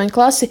mums Ziedoņa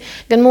klasi,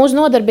 gan mūsu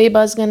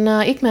nodarbībās, gan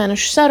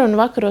ikmēnešu sarunu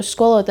vakaros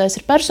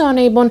skolotājs ir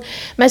personība, un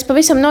mēs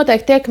pavisam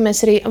noteikti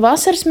tiekamies arī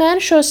vasaras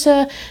mēnešos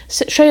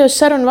šajos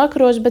sarunu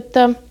vakaros, bet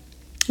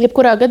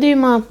jebkurā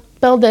gadījumā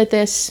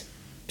peldēties,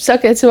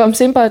 sakiet savām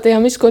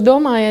simpātijām visu, ko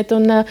domājiet,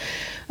 un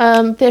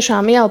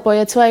tiešām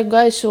ieelpojiet svaigu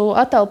gaisu,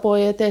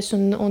 atelpojieties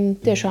un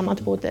tiešām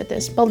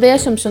atpūtieties.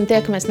 Paldies jums un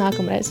tiekamies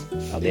nākamreiz.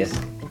 Paldies.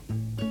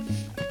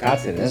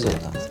 Kāds ir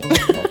rezultāts?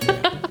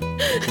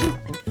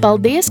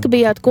 Paldies, ka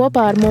bijāt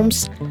kopā ar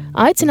mums.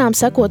 Aicinām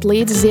sekot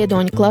līdzi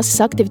Ziedoņa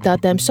klases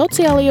aktivitātēm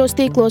sociālajos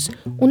tīklos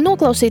un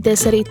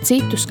noklausīties arī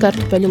citus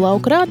Kartupeļu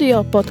lauku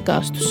radio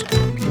podkastus.